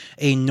having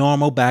a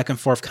normal back and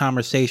forth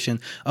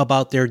conversation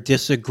about their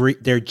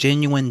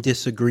genuine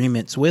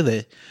disagreements with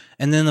it.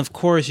 And then of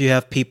course you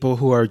have people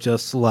who are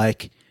just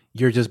like,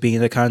 you're just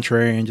being a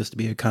contrarian just to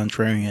be a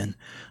contrarian.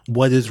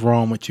 What is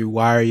wrong with you?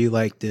 Why are you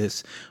like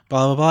this?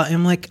 Blah, blah, blah. And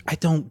I'm like, I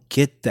don't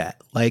get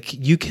that. Like,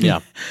 you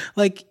can,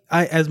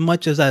 as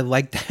much as I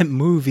like that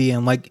movie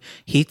and like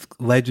Heath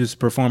Ledger's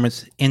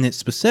performance in it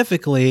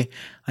specifically,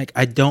 like,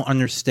 I don't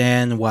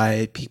understand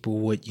why people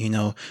would,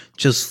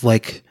 just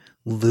like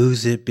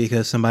lose it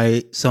because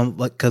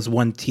because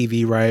one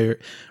TV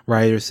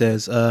writer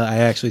says, I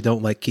actually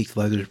don't like Heath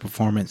Ledger's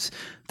performance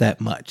that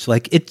much.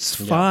 Like, it's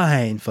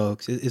fine,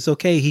 folks. It's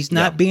okay. He's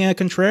not being a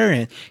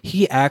contrarian.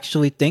 He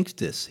actually thinks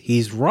this.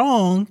 He's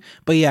wrong,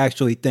 but he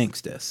actually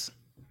thinks this.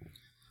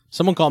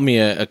 Someone called me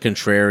a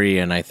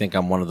contrarian. I think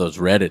on one of those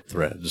Reddit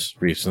threads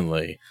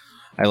recently.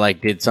 I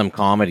did some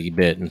comedy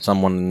bit, and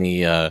someone in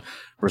the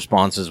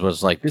responses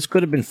was like, "This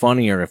could have been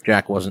funnier if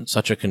Jack wasn't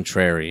such a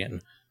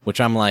contrarian." Which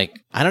I'm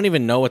like, I don't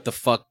even know what the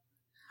fuck.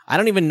 I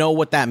don't even know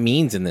what that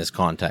means in this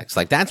context.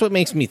 Like, that's what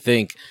makes me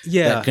think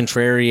that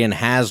contrarian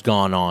has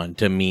gone on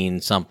to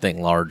mean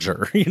something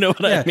larger. You know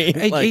what I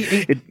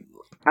mean?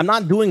 I'm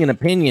not doing an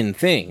opinion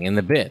thing in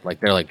the bit.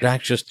 Like, they're like,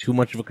 Jack's just too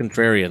much of a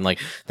contrarian. Like,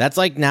 that's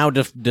like now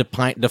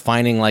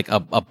defining like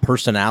a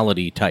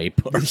personality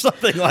type or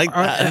something like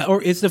that. Or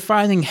it's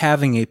defining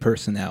having a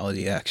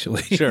personality,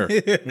 actually. Sure.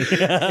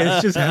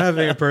 It's just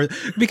having a person.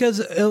 Because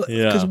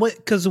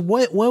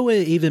what would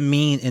it even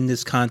mean in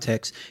this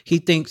context?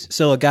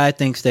 A guy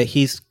thinks that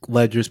Heath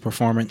Ledger's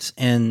performance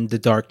in The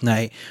Dark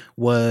Knight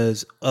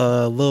was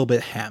a little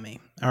bit hammy.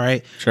 All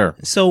right. Sure.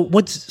 So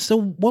what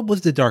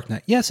was The Dark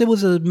Knight? Yes, it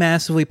was a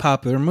massively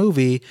popular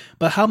movie,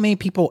 but how many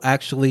people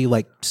actually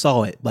like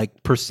saw it,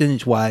 like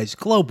percentage wise,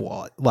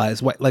 global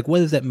wise? Like, what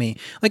does that mean?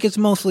 Like, it's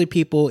mostly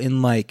people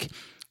in like,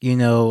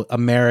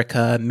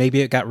 America.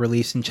 Maybe it got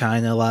released in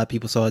China. A lot of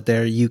people saw it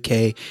there.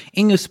 UK,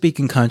 English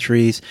speaking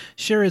countries.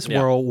 Sure, it's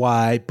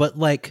worldwide, but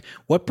like,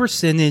 what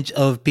percentage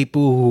of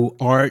people who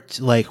aren't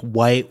like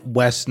white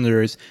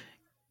Westerners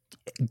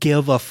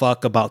give a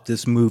fuck about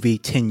this movie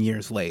 10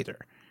 years later?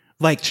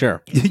 Like,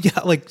 sure. Yeah,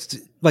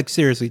 like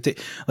seriously,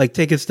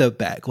 take a step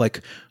back.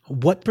 Like,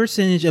 what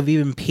percentage of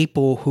even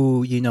people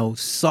who,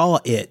 saw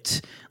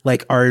it,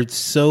 like, are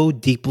so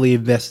deeply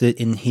invested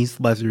in Heath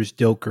Ledger's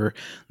Joker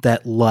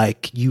that,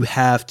 like,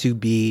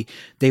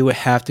 they would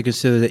have to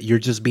consider that you're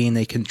just being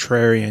a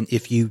contrarian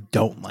if you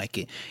don't like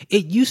it.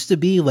 It used to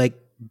be like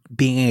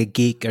being a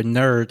geek or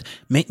nerd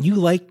meant you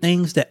like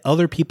things that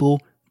other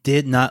people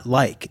did not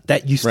like.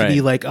 That used to be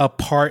like a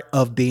part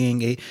of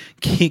being a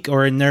geek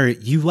or a nerd.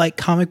 You like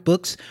comic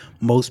books?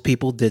 Most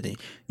people didn't.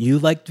 You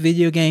liked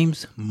video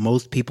games?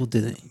 Most people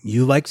didn't.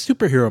 You like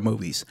superhero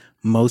movies?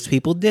 Most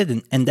people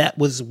didn't. And that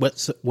was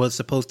what was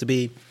supposed to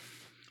be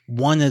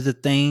one of the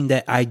things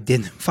that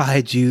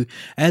identified you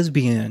as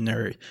being a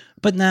nerd.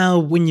 But now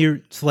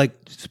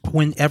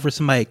whenever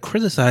somebody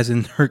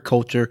criticizes nerd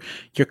culture,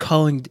 you're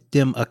calling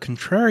them a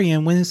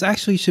contrarian when it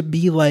actually should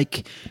be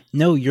like,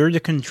 no, you're the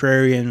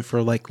contrarian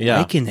for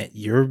liking it.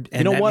 You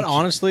know what?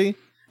 Honestly,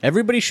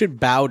 everybody should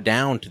bow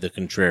down to the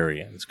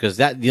contrarians, because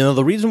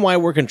the reason why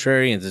we're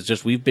contrarians is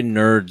just we've been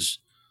nerds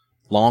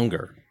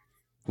longer.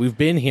 We've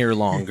been here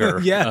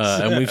longer.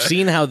 Yes. And we've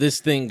seen how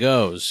this thing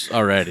goes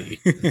already.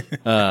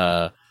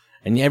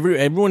 And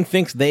everyone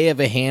thinks they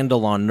have a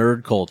handle on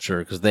nerd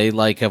culture because they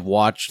have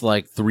watched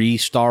 3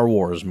 Star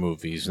Wars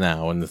movies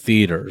now in the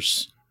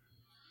theaters.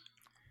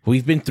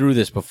 We've been through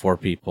this before,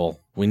 people.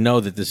 We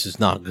know that this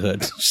is not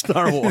good.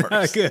 Star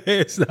Wars.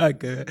 It's not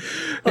good.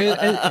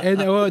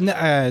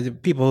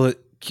 And people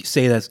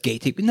say that's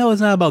gatekeeping. No, it's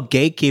not about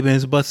gatekeeping.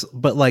 It's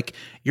but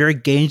your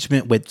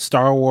engagement with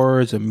Star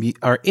Wars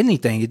or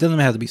anything. It doesn't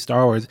have to be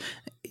Star Wars.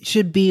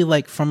 Should be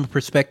from a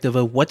perspective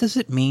of what does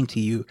it mean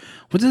to you?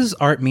 What does this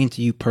art mean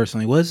to you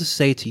personally? What does it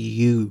say to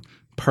you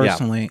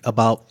personally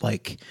about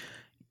the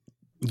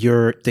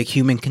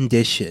human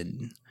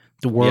condition,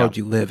 the world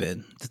you live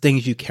in, the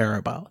things you care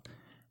about?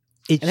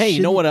 Hey,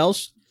 you know what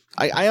else?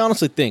 I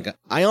honestly think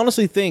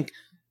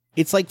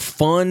it's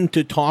fun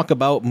to talk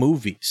about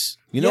movies.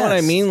 You know what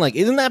I mean?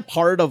 Isn't that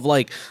part of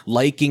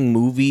liking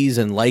movies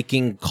and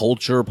liking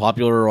culture,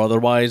 popular or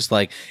otherwise?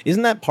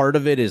 Isn't that part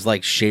of it is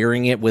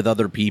sharing it with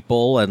other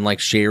people and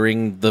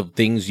sharing the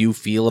things you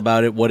feel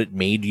about it, what it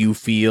made you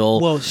feel?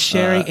 Well,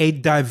 sharing a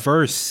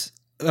diverse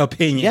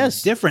opinion,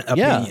 different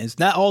opinions,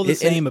 not all the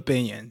same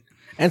opinion.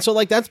 And so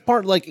that's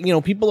part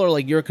people are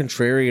you're a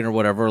contrarian or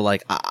whatever.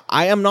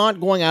 I am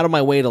not going out of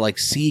my way to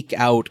seek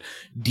out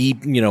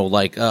deep,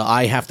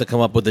 I have to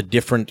come up with a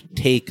different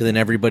take than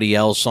everybody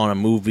else on a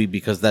movie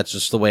because that's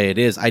just the way it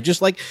is. I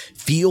just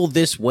feel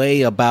this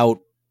way about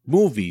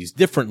movies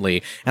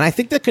differently. And I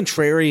think the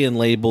contrarian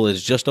label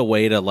is just a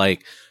way to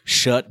like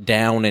shut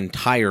down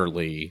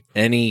entirely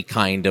any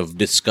kind of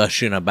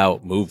discussion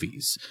about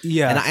movies.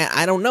 Yeah. And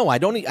I don't know. I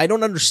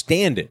don't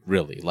understand it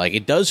really. Like,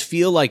 it does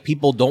feel like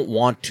people don't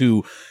want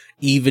to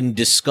even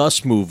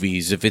discuss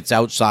movies if it's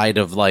outside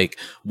of like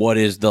what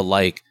is the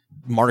like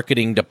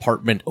marketing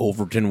department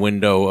Overton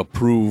window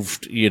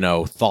approved,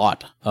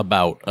 thought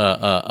about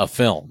a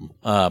film.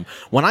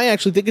 When I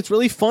actually think it's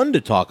really fun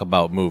to talk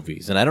about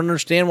movies, and I don't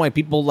understand why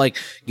people like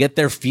get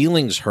their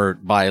feelings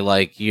hurt by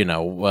like,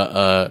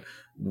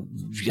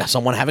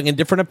 someone having a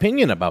different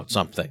opinion about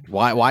something.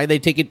 Why they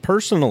take it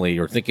personally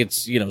or think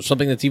it's,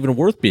 something that's even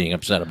worth being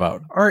upset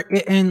about.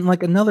 And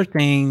like another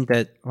thing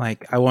that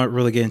like I won't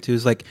really get into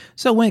is like,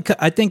 so when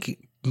I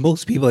think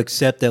most people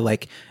accept that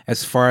like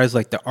as far as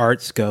like the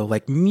arts go,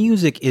 like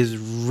music is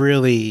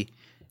really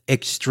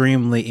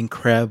extremely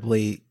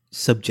incredibly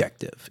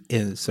subjective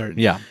in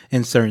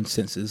certain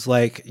senses.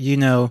 Like,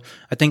 I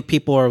think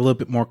people are a little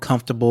bit more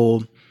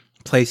comfortable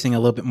placing a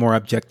little bit more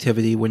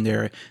objectivity when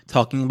they're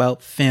talking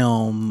about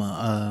film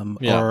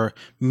or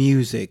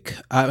music,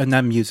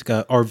 not music,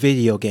 or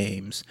video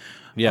games.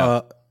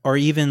 Or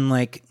even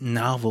like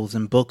novels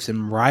and books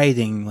and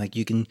writing. Like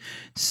you can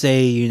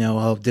say,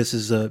 this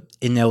is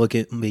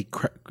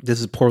this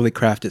is a poorly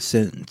crafted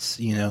sentence.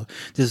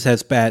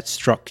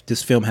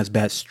 This film has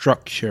bad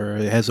structure.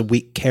 It has a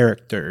weak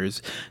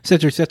characters,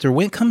 etc., etc.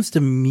 When it comes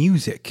to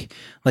music,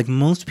 like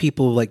most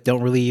people like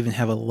don't really even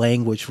have a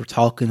language for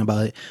talking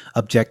about it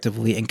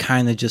objectively and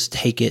kind of just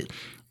take it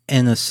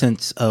in a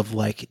sense of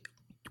like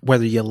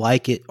whether you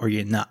like it or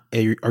you're not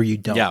or you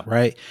don't,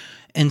 right?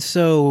 And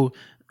so.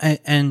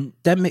 And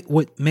that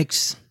what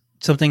makes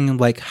something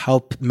like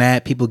how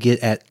mad people get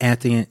at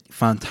Anthony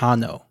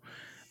Fantano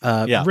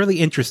really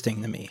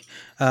interesting to me,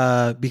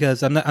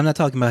 because I'm not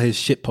talking about his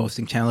shit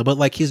posting channel, but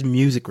like his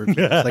music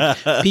reviews.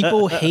 Like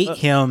people hate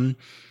him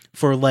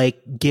for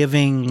like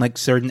giving like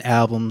certain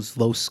albums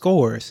low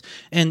scores,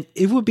 and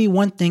it would be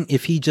one thing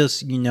if he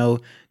just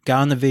got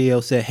on the video,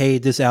 said, "Hey,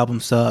 this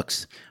album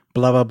sucks,"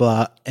 blah blah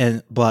blah,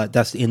 and blah.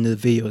 That's the end of the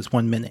video. It's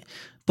 1 minute.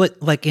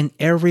 But like in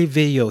every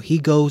video, he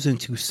goes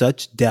into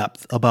such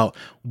depth about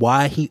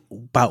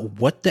about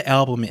what the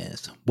album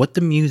is, what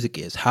the music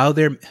is, how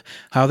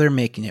they're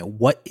making it,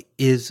 what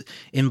is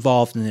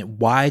involved in it,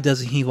 why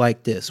doesn't he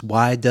like this,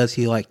 why does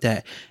he like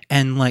that,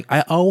 and like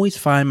I always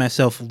find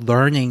myself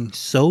learning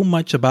so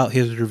much about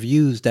his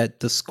reviews that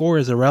the score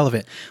is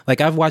irrelevant.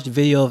 Like I've watched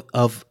video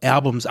of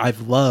albums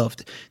I've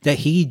loved that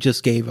he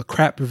just gave a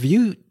crap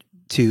review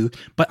to,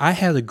 but I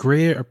had a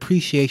greater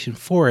appreciation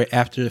for it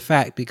after the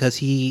fact because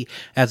he,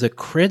 as a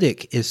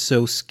critic, is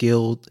so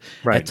skilled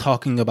at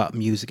talking about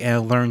music, and I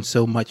learned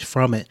so much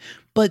from it.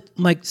 But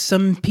like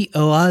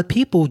a lot of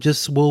people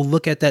just will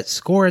look at that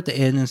score at the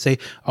end and say,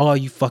 "Oh,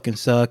 you fucking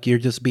suck. You're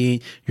just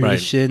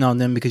shitting on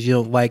them because you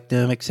don't like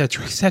them,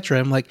 etc., etc."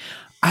 I'm like,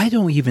 I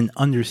don't even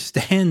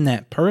understand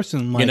that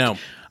person. Like,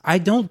 I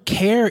don't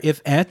care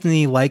if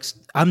Anthony likes.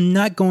 I'm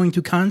not going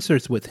to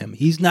concerts with him.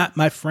 He's not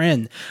my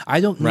friend. I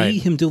don't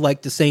need him to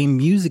like the same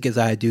music as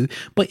I do.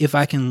 But if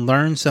I can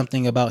learn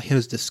something about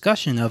his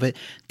discussion of it,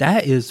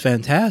 that is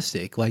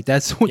fantastic. Like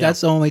that's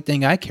the only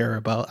thing I care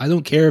about. I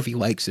don't care if he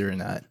likes it or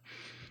not.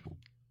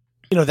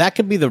 That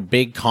could be the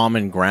big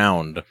common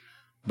ground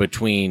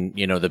between,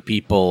 the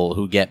people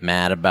who get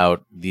mad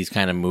about these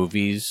kind of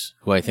movies,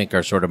 who I think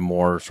are sort of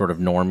more sort of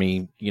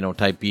normie,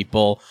 type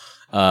people.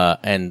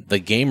 And the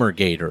gamer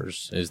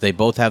gators is they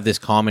both have this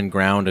common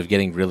ground of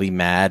getting really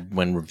mad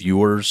when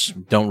reviewers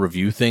don't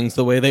review things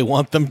the way they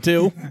want them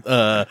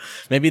to.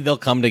 Maybe they'll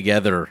come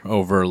together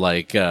over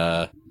like,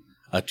 a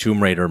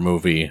Tomb Raider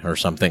movie or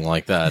something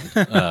like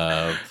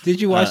that. Did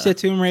you watch that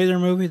Tomb Raider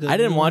movie? I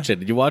didn't watch it.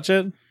 Did you watch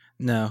it?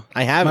 No.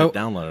 I have it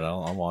downloaded.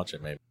 I'll watch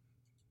it maybe.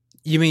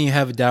 You mean you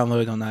have it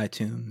downloaded on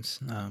iTunes?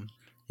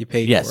 You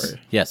paid for it?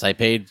 Yes, I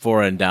paid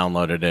for it and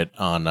downloaded it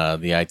on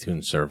the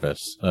iTunes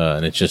service,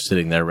 and it's just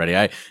sitting there ready.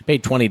 I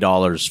paid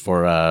 $20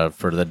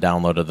 for the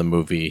download of the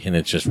movie, and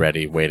it's just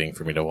ready, waiting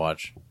for me to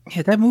watch.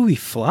 Yeah, that movie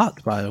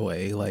flopped, by the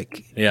way.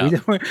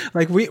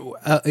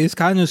 It's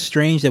kind of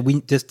strange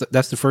that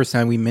that's the first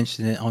time we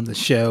mentioned it on the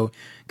show,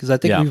 because I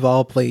think we've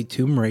all played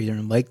Tomb Raider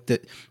and liked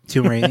the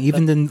Tomb Raider, and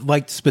even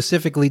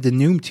specifically the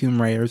new Tomb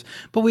Raiders,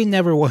 but we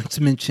never want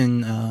to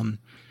mention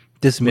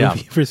this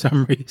movie for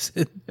some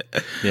reason.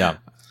 Yeah.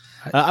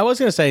 I was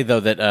going to say, though,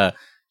 that,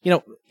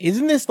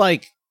 isn't this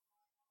like,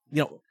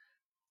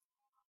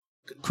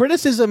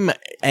 criticism,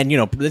 and,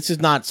 this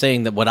is not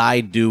saying that what I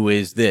do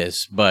is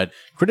this, but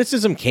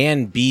criticism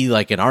can be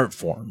like an art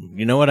form.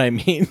 You know what I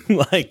mean?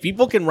 Like,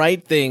 people can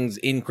write things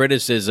in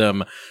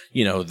criticism,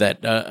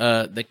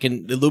 that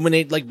can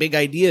illuminate like big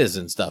ideas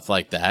and stuff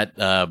like that.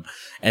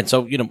 And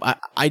so,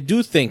 I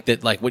do think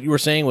that like what you were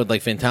saying with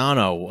like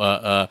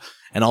Fantano,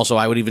 and also,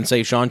 I would even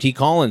say Sean T.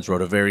 Collins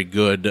wrote a very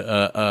good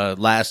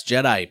Last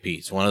Jedi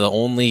piece, one of the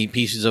only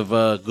pieces of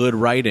good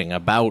writing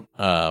about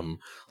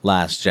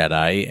Last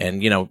Jedi.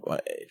 And,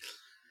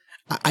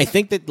 I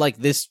think that like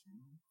this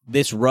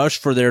this rush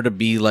for there to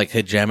be like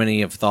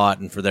hegemony of thought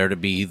and for there to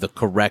be the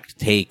correct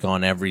take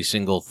on every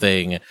single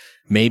thing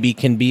maybe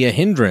can be a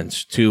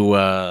hindrance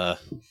to,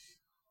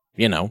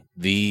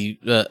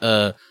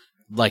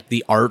 like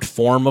the art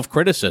form of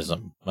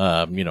criticism.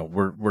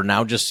 We're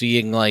now just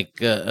seeing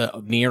like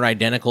near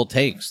identical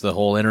takes the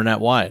whole internet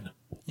wide.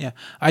 Yeah,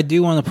 I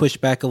do want to push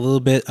back a little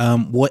bit.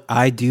 What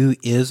I do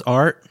is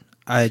art.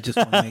 I just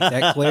want to make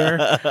that clear.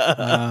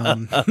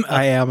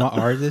 I am an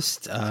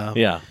artist.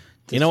 Yeah.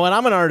 You know what?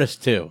 I'm an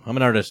artist too.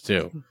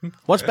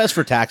 What's best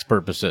for tax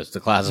purposes to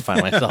classify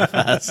myself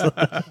as?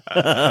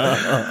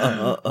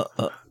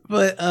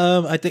 But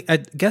I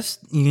guess,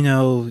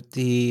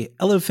 the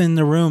elephant in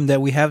the room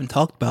that we haven't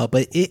talked about,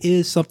 but it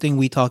is something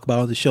we talk about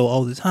on the show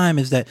all the time,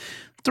 is that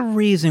the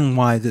reason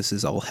why this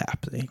is all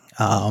happening.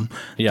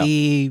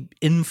 The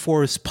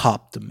enforced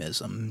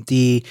optimism,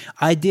 the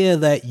idea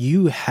that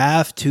you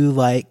have to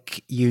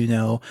like,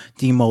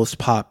 the most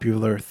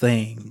popular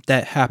thing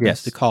that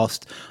happens to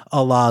cost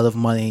a lot of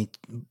money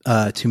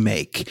to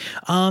make.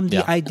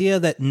 The idea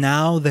that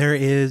now there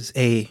is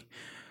a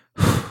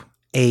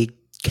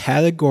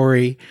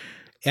category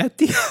at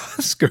the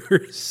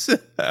Oscars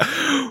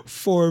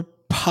for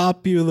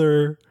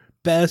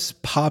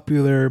best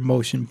popular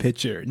motion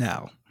picture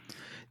now.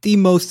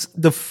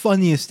 The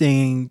funniest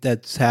thing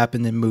that's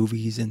happened in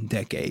movies in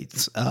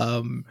decades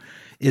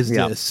is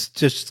this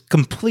just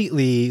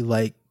completely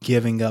like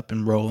giving up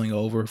and rolling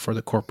over for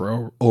the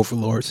corporate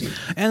overlords.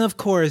 And of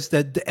course,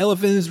 that the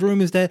elephant in this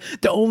room is that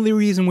the only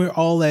reason we're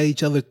all at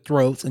each other's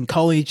throats and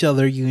calling each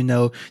other,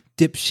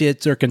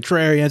 dipshits or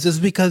contrarians is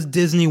because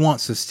Disney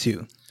wants us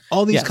to.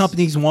 All these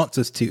companies want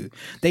us to.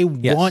 They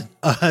want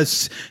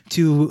us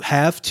to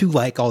have to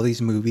like all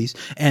these movies.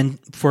 And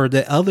for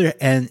the other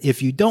end,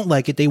 if you don't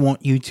like it, they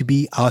want you to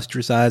be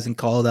ostracized and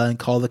called out and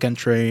called a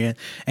contrarian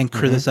and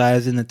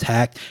criticized and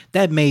attacked.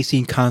 That may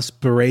seem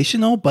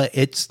conspirational, but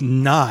it's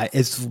not.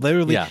 It's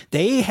literally,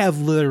 they have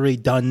literally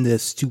done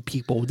this to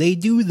people. They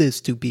do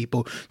this to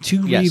people,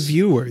 to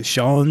reviewers.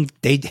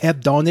 They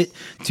have done it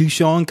to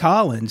Sean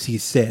Collins, he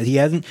said. He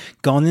hasn't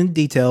gone into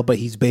detail, but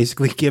he's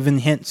basically given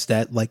hints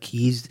that like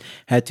he's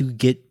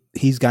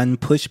gotten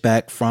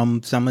pushback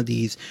from some of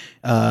these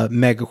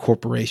mega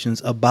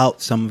corporations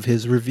about some of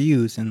his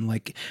reviews. And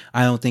like,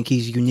 I don't think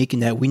he's unique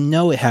in that. We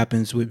know it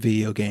happens with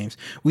video games.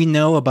 We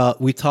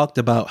talked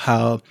about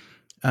how,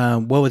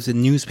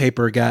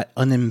 newspaper got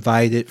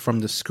uninvited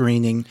from the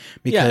screening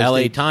because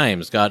LA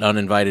Times got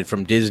uninvited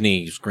from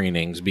Disney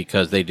screenings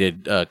because they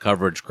did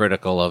coverage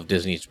critical of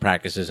Disney's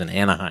practices in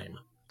Anaheim.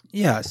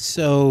 Yeah.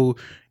 So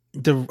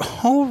the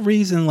whole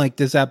reason like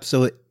this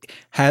episode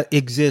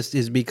exists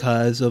is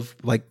because of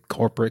like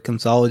corporate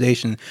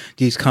consolidation.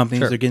 These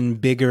companies are getting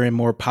bigger and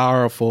more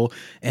powerful,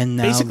 and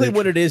now basically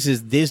what it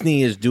is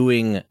Disney is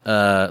doing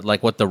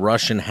like what the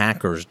Russian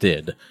hackers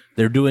did.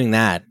 They're doing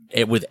that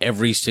with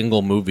every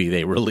single movie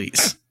they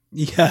release.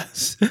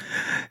 Yes.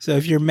 So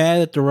if you're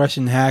mad at the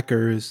Russian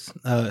hackers,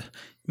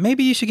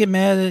 maybe you should get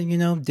mad at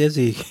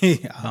Disney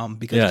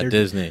because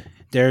Disney.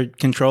 They're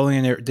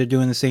controlling and they're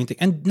doing the same thing,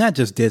 and not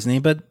just Disney,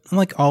 but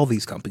like all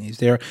these companies.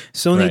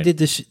 Sony did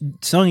this.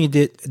 Sony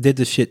did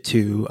the shit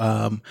too.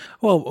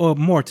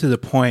 More to the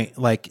point,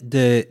 like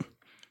the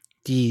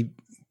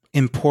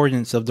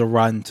importance of the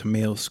Rotten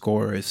Tomatoes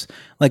scores.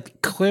 Like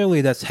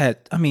clearly, that's had.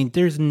 I mean,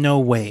 there's no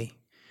way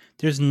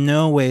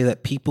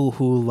that people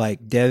who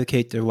like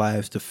dedicate their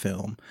lives to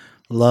film,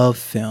 love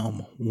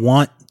film,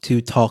 want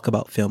to talk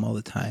about film all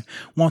the time,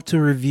 want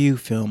to review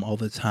film all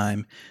the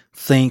time,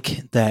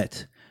 think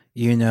that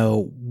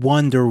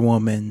Wonder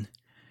Woman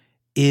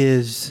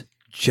is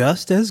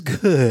just as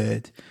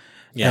good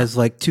as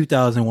like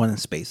 2001: A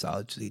Space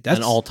Odyssey. That's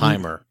an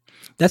all-timer.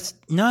 That's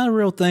not a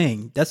real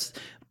thing. That's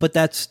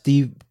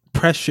the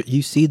pressure.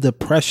 You see the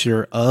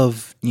pressure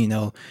of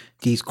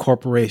these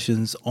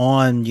corporations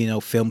on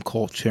film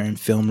culture and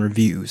film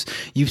reviews.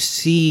 You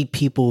see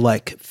people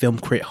like Film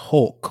Crit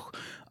Hulk,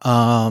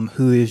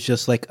 who is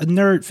just like a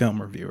nerd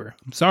film reviewer.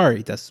 I'm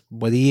sorry, that's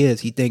what he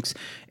is. He thinks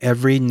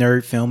every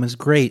nerd film is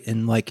great,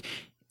 and like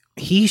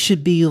he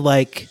should be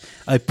like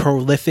a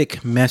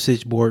prolific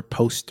message board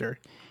poster.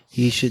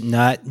 He should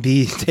not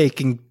be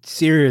taken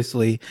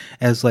seriously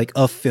as like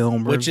a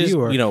film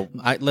reviewer. Which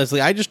is,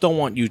 Leslie, I just don't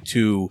want you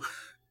to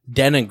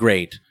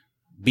denigrate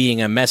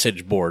being a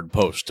message board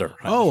poster.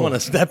 I just want to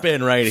step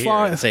in right here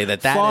and say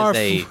that is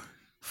a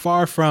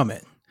far from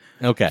it.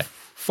 Okay.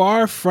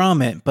 Far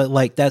from it, but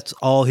like that's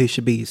all he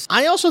should be.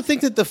 I also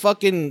think that the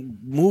fucking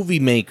movie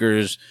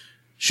makers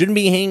shouldn't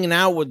be hanging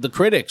out with the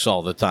critics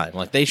all the time.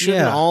 Like they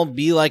shouldn't all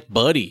be like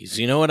buddies.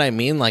 You know what I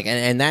mean? Like,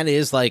 and that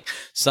is like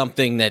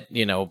something that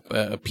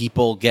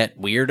people get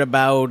weird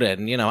about.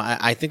 And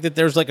I think that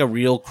there's like a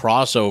real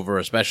crossover,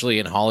 especially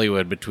in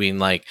Hollywood, between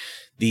like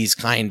these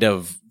kind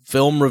of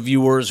film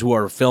reviewers who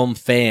are film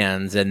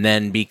fans and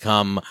then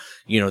become,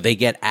 they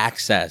get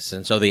access.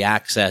 And so the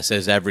access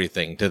is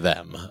everything to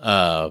them,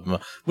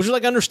 which is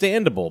like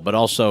understandable, but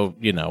also,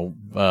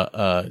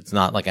 it's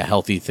not like a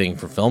healthy thing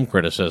for film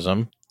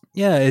criticism.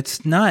 Yeah,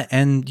 it's not.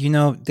 And,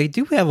 they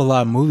do have a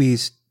lot of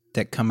movies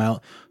that come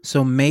out.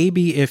 So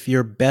maybe if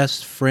you're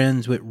best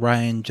friends with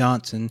Ryan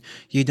Johnson,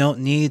 you don't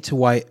need to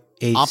write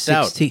a Opt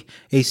out.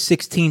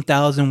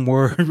 16,000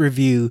 word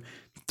review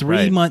 3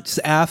 Right. months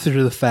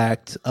after the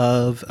fact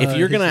of If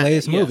you're his gonna-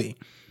 latest yeah. movie.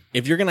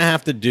 If you're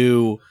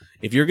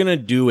gonna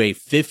do a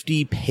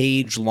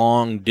 50-page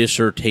long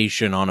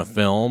dissertation on a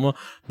film,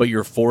 but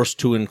you're forced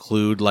to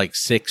include like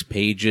 6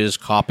 pages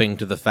copping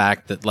to the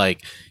fact that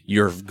like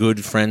you're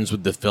good friends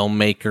with the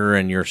filmmaker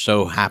and you're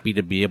so happy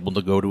to be able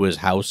to go to his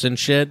house and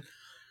shit,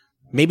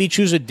 maybe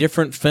choose a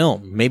different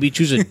film. Maybe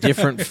choose a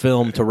different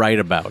film to write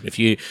about. If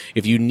you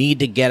need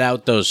to get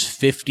out those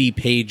 50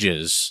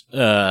 pages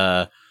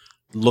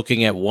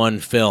looking at one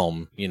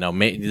film, you know,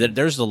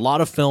 there's a lot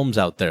of films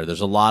out there.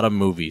 There's a lot of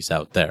movies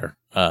out there.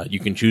 You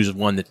can choose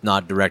one that's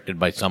not directed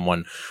by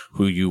someone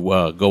who you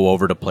go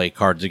over to play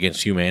Cards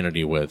Against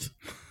Humanity with.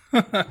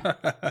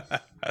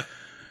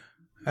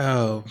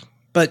 Oh,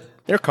 but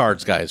They're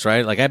cards guys,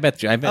 right? Like I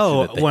bet you that they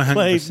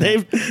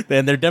 100%.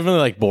 they're definitely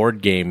like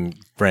board game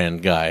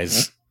friend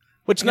guys.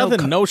 Which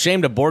no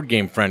shame to board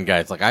game friend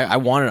guys. Like I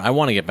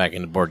want to get back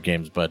into board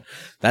games, but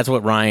that's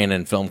what Ryan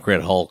and Film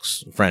Crit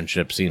Hulk's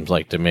friendship seems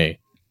like to me.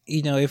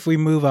 you know, if we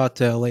move out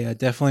to LA, I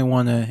definitely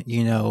want to,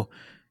 you know,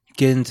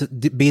 get into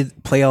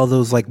play all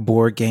those like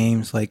board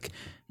games, like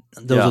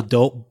those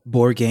adult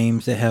board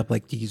games that have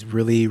like these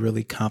really,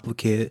 really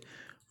complicated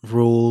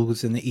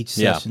rules, and each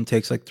session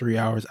takes like 3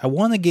 hours. I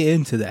want to get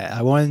into that.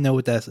 I want to know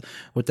what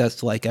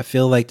that's like. I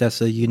feel like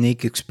that's a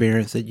unique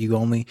experience that you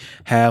only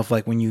have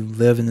like when you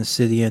live in the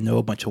city and know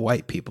a bunch of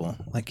white people.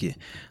 Like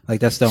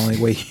that's the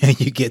only way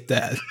you get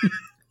that.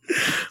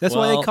 That's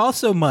why they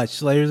cost so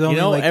much. Like, there's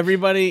only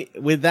everybody.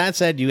 With that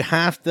said, you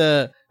have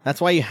to. That's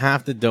why you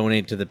have to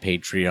donate to the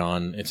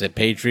Patreon. It's at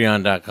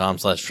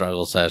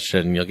patreon.com/struggle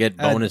session. You'll get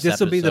bonus this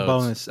will be the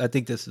episodes. bonus. I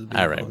think this is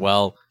All right.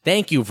 Well,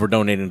 thank you for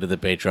donating to the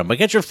Patreon, but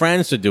get your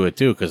friends to do it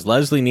too, because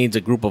Leslie needs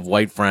a group of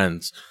white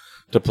friends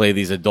to play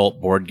these adult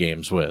board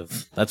games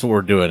with. That's what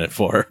we're doing it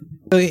for.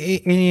 So,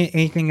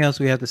 anything else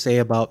we have to say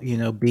about, you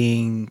know,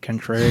 being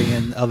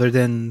contrarian other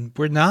than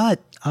we're not?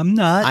 I'm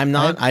not.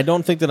 I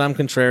don't think that I'm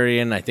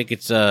contrarian. I think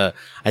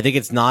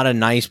it's not a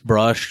nice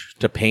brush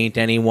to paint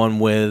anyone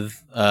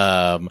with.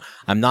 I'm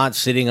not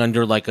sitting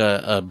under like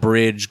a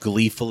bridge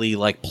gleefully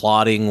like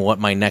plotting what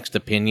my next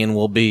opinion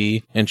will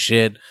be and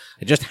shit.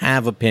 I just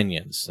have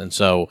opinions. And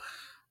so,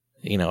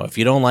 you know, if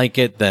you don't like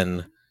it,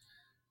 then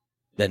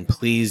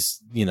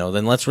please, you know,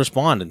 then let's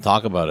respond and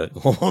talk about it.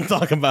 We'll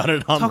talk about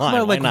it online. Talk about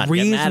Why like not?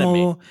 Get mad at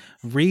me.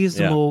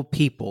 reasonable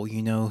people,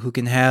 you know, who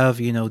can have,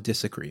 you know,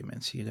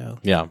 disagreements, you know.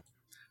 Yeah.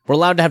 We're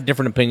allowed to have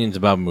different opinions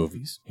about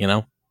movies, you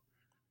know?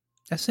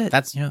 That's it.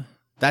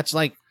 That's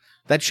like,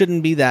 that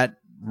shouldn't be that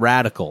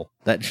radical.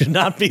 That should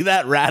not be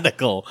that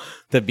radical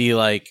to be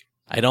like,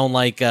 I don't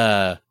like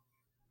the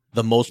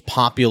most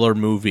popular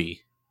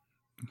movie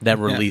that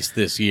released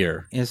this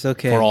year. It's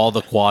okay. For all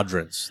the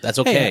quadrants. That's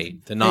okay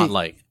to not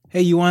like.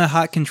 Hey, you want a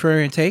hot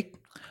contrarian take?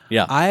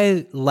 Yeah.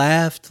 I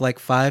laughed like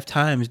 5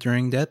 times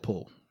during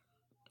Deadpool.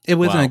 It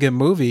wasn't a good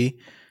movie.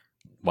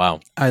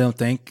 Wow. I don't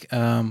think.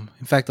 In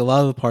fact, a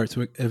lot of the parts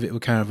of it were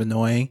kind of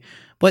annoying.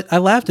 But I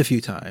laughed a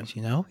few times,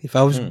 you know? If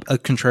I was a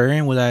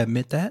contrarian, would I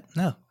admit that?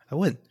 No, I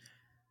wouldn't.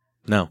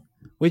 No.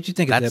 What did you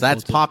think of Deadpool?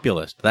 That's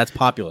populist. That's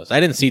populist. I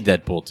didn't see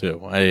Deadpool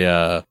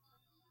 2.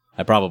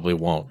 I probably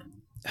won't.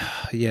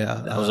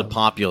 Yeah. That was a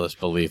populist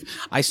belief.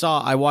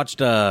 I watched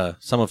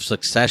some of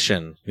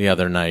Succession the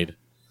other night.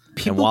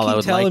 People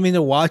keep telling me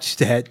to watch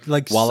that.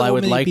 Like, while I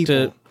would like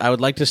people. I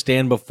would like to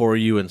stand before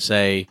you and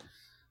say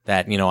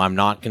that, you know, I'm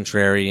not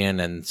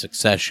contrarian and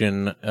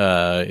Succession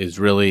is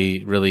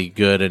really, really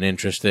good and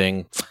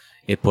interesting.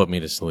 It put me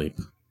to sleep.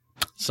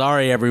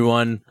 Sorry,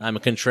 everyone. I'm a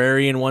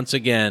contrarian once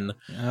again.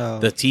 Oh.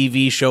 The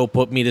TV show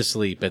put me to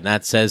sleep, and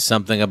that says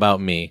something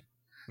about me.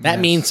 That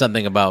means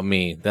something about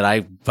me, that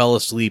I fell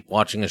asleep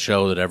watching a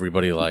show that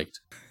everybody liked.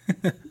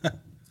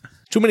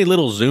 Too many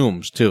little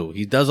zooms, too.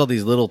 He does all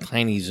these little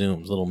tiny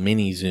zooms, little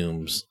mini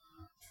zooms.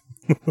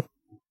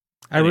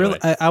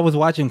 I was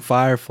watching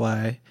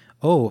Firefly.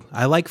 Oh,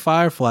 I like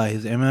Firefly.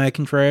 Am I a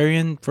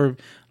contrarian for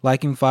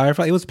liking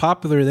Firefly? It was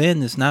popular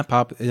then. It's not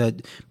popular,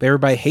 but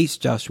everybody hates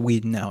Joss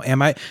Whedon now.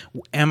 Am I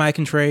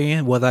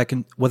contrarian? Was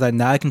I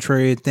not a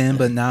contrarian then,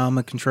 but now I'm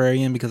a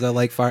contrarian because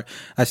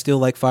I still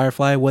like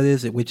Firefly? What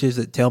is it? Which is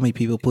it? Tell me,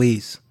 people,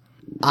 please.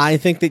 I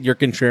think that you're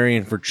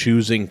contrarian for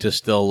choosing to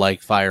still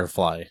like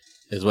Firefly,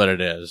 is what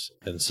it is.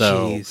 And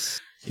so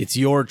it's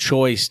your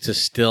choice to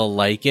still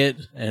like it.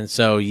 And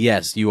so,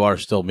 yes, you are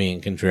still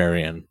being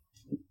contrarian.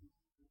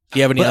 Do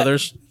you have any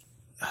others?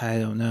 I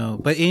don't know.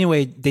 But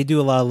anyway, they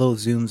do a lot of little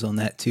zooms on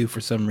that too for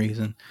some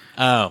reason.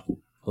 Oh,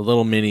 the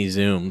little mini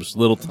zooms,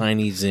 little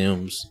tiny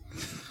zooms.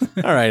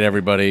 All right,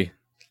 everybody.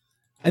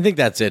 I think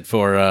that's it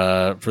for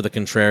the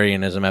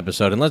contrarianism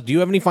episode. Unless, do you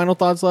have any final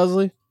thoughts,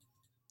 Leslie?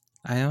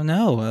 I don't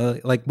know.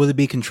 Like, would it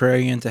be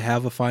contrarian to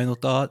have a final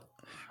thought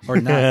or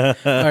not?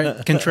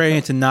 Or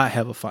contrarian to not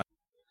have a final?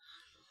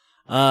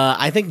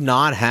 I think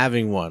not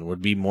having one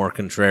would be more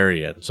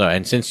contrarian. So,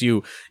 and since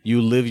you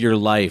live your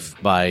life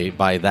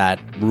by that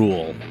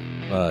rule,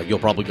 You'll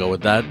probably go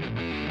with that.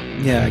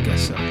 Yeah, I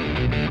guess so.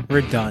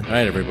 We're done. All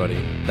right, everybody.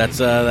 That's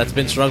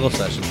been Struggle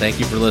Session. Thank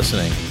you for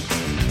listening.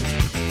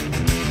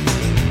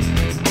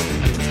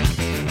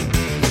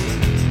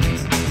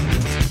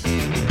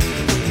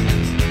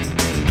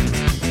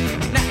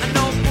 Now I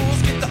know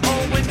fools get the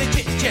old when they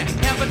chit chat.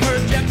 Haven't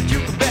heard yet, but you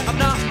can bet I'm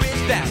not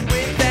with that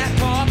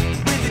talk.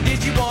 With the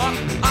did you walk?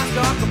 I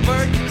start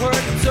convert,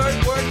 word, absurd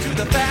word to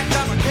the fact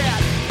I'm a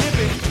cat.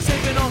 Living,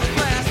 saving on the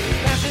class,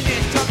 passing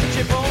it, talking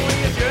chip only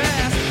if you're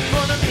ass.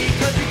 Front of me,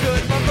 cause you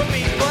could run from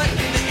me, but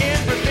in the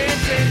end,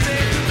 revenge, same to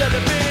the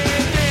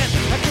living.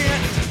 I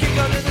can't keep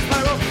going in the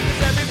spiral,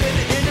 cause every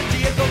minute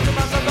energy it goes to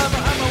my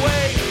survivor. I'm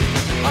away.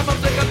 I'm a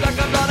flick, I'm like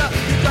I'm not up.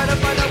 You try to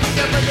find out, we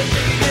can let the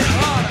thing get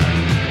harder.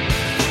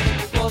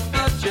 4th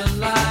of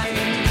July,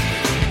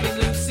 the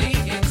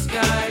Lucian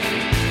sky.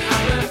 I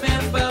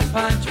remember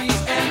pine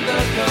trees and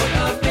the coat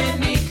of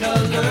many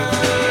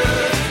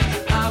colors.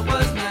 I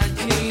was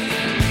 19,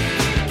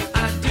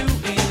 I'd do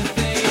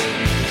anything.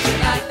 Shit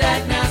like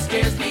that now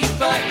scares me,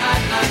 but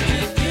I'd like to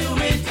do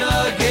it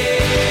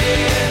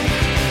again.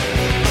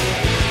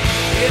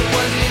 It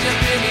was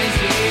Independence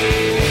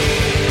Day.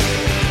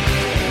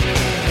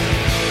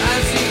 I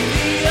seen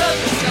the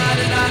other side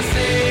and I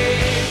say,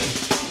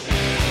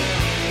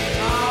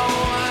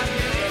 oh, I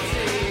can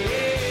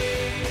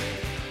say.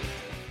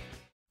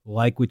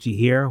 Like what you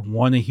hear?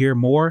 Want to hear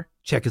more?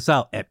 Check us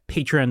out at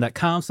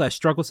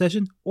patreon.com/struggle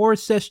session or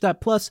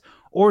sesh.plus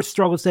or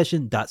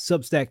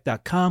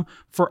strugglesession.substack.com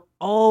for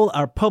all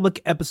our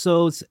public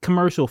episodes,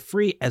 commercial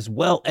free, as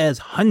well as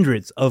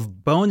hundreds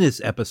of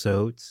bonus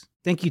episodes.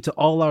 Thank you to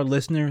all our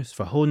listeners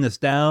for holding us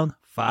down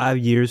 5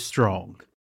 years strong.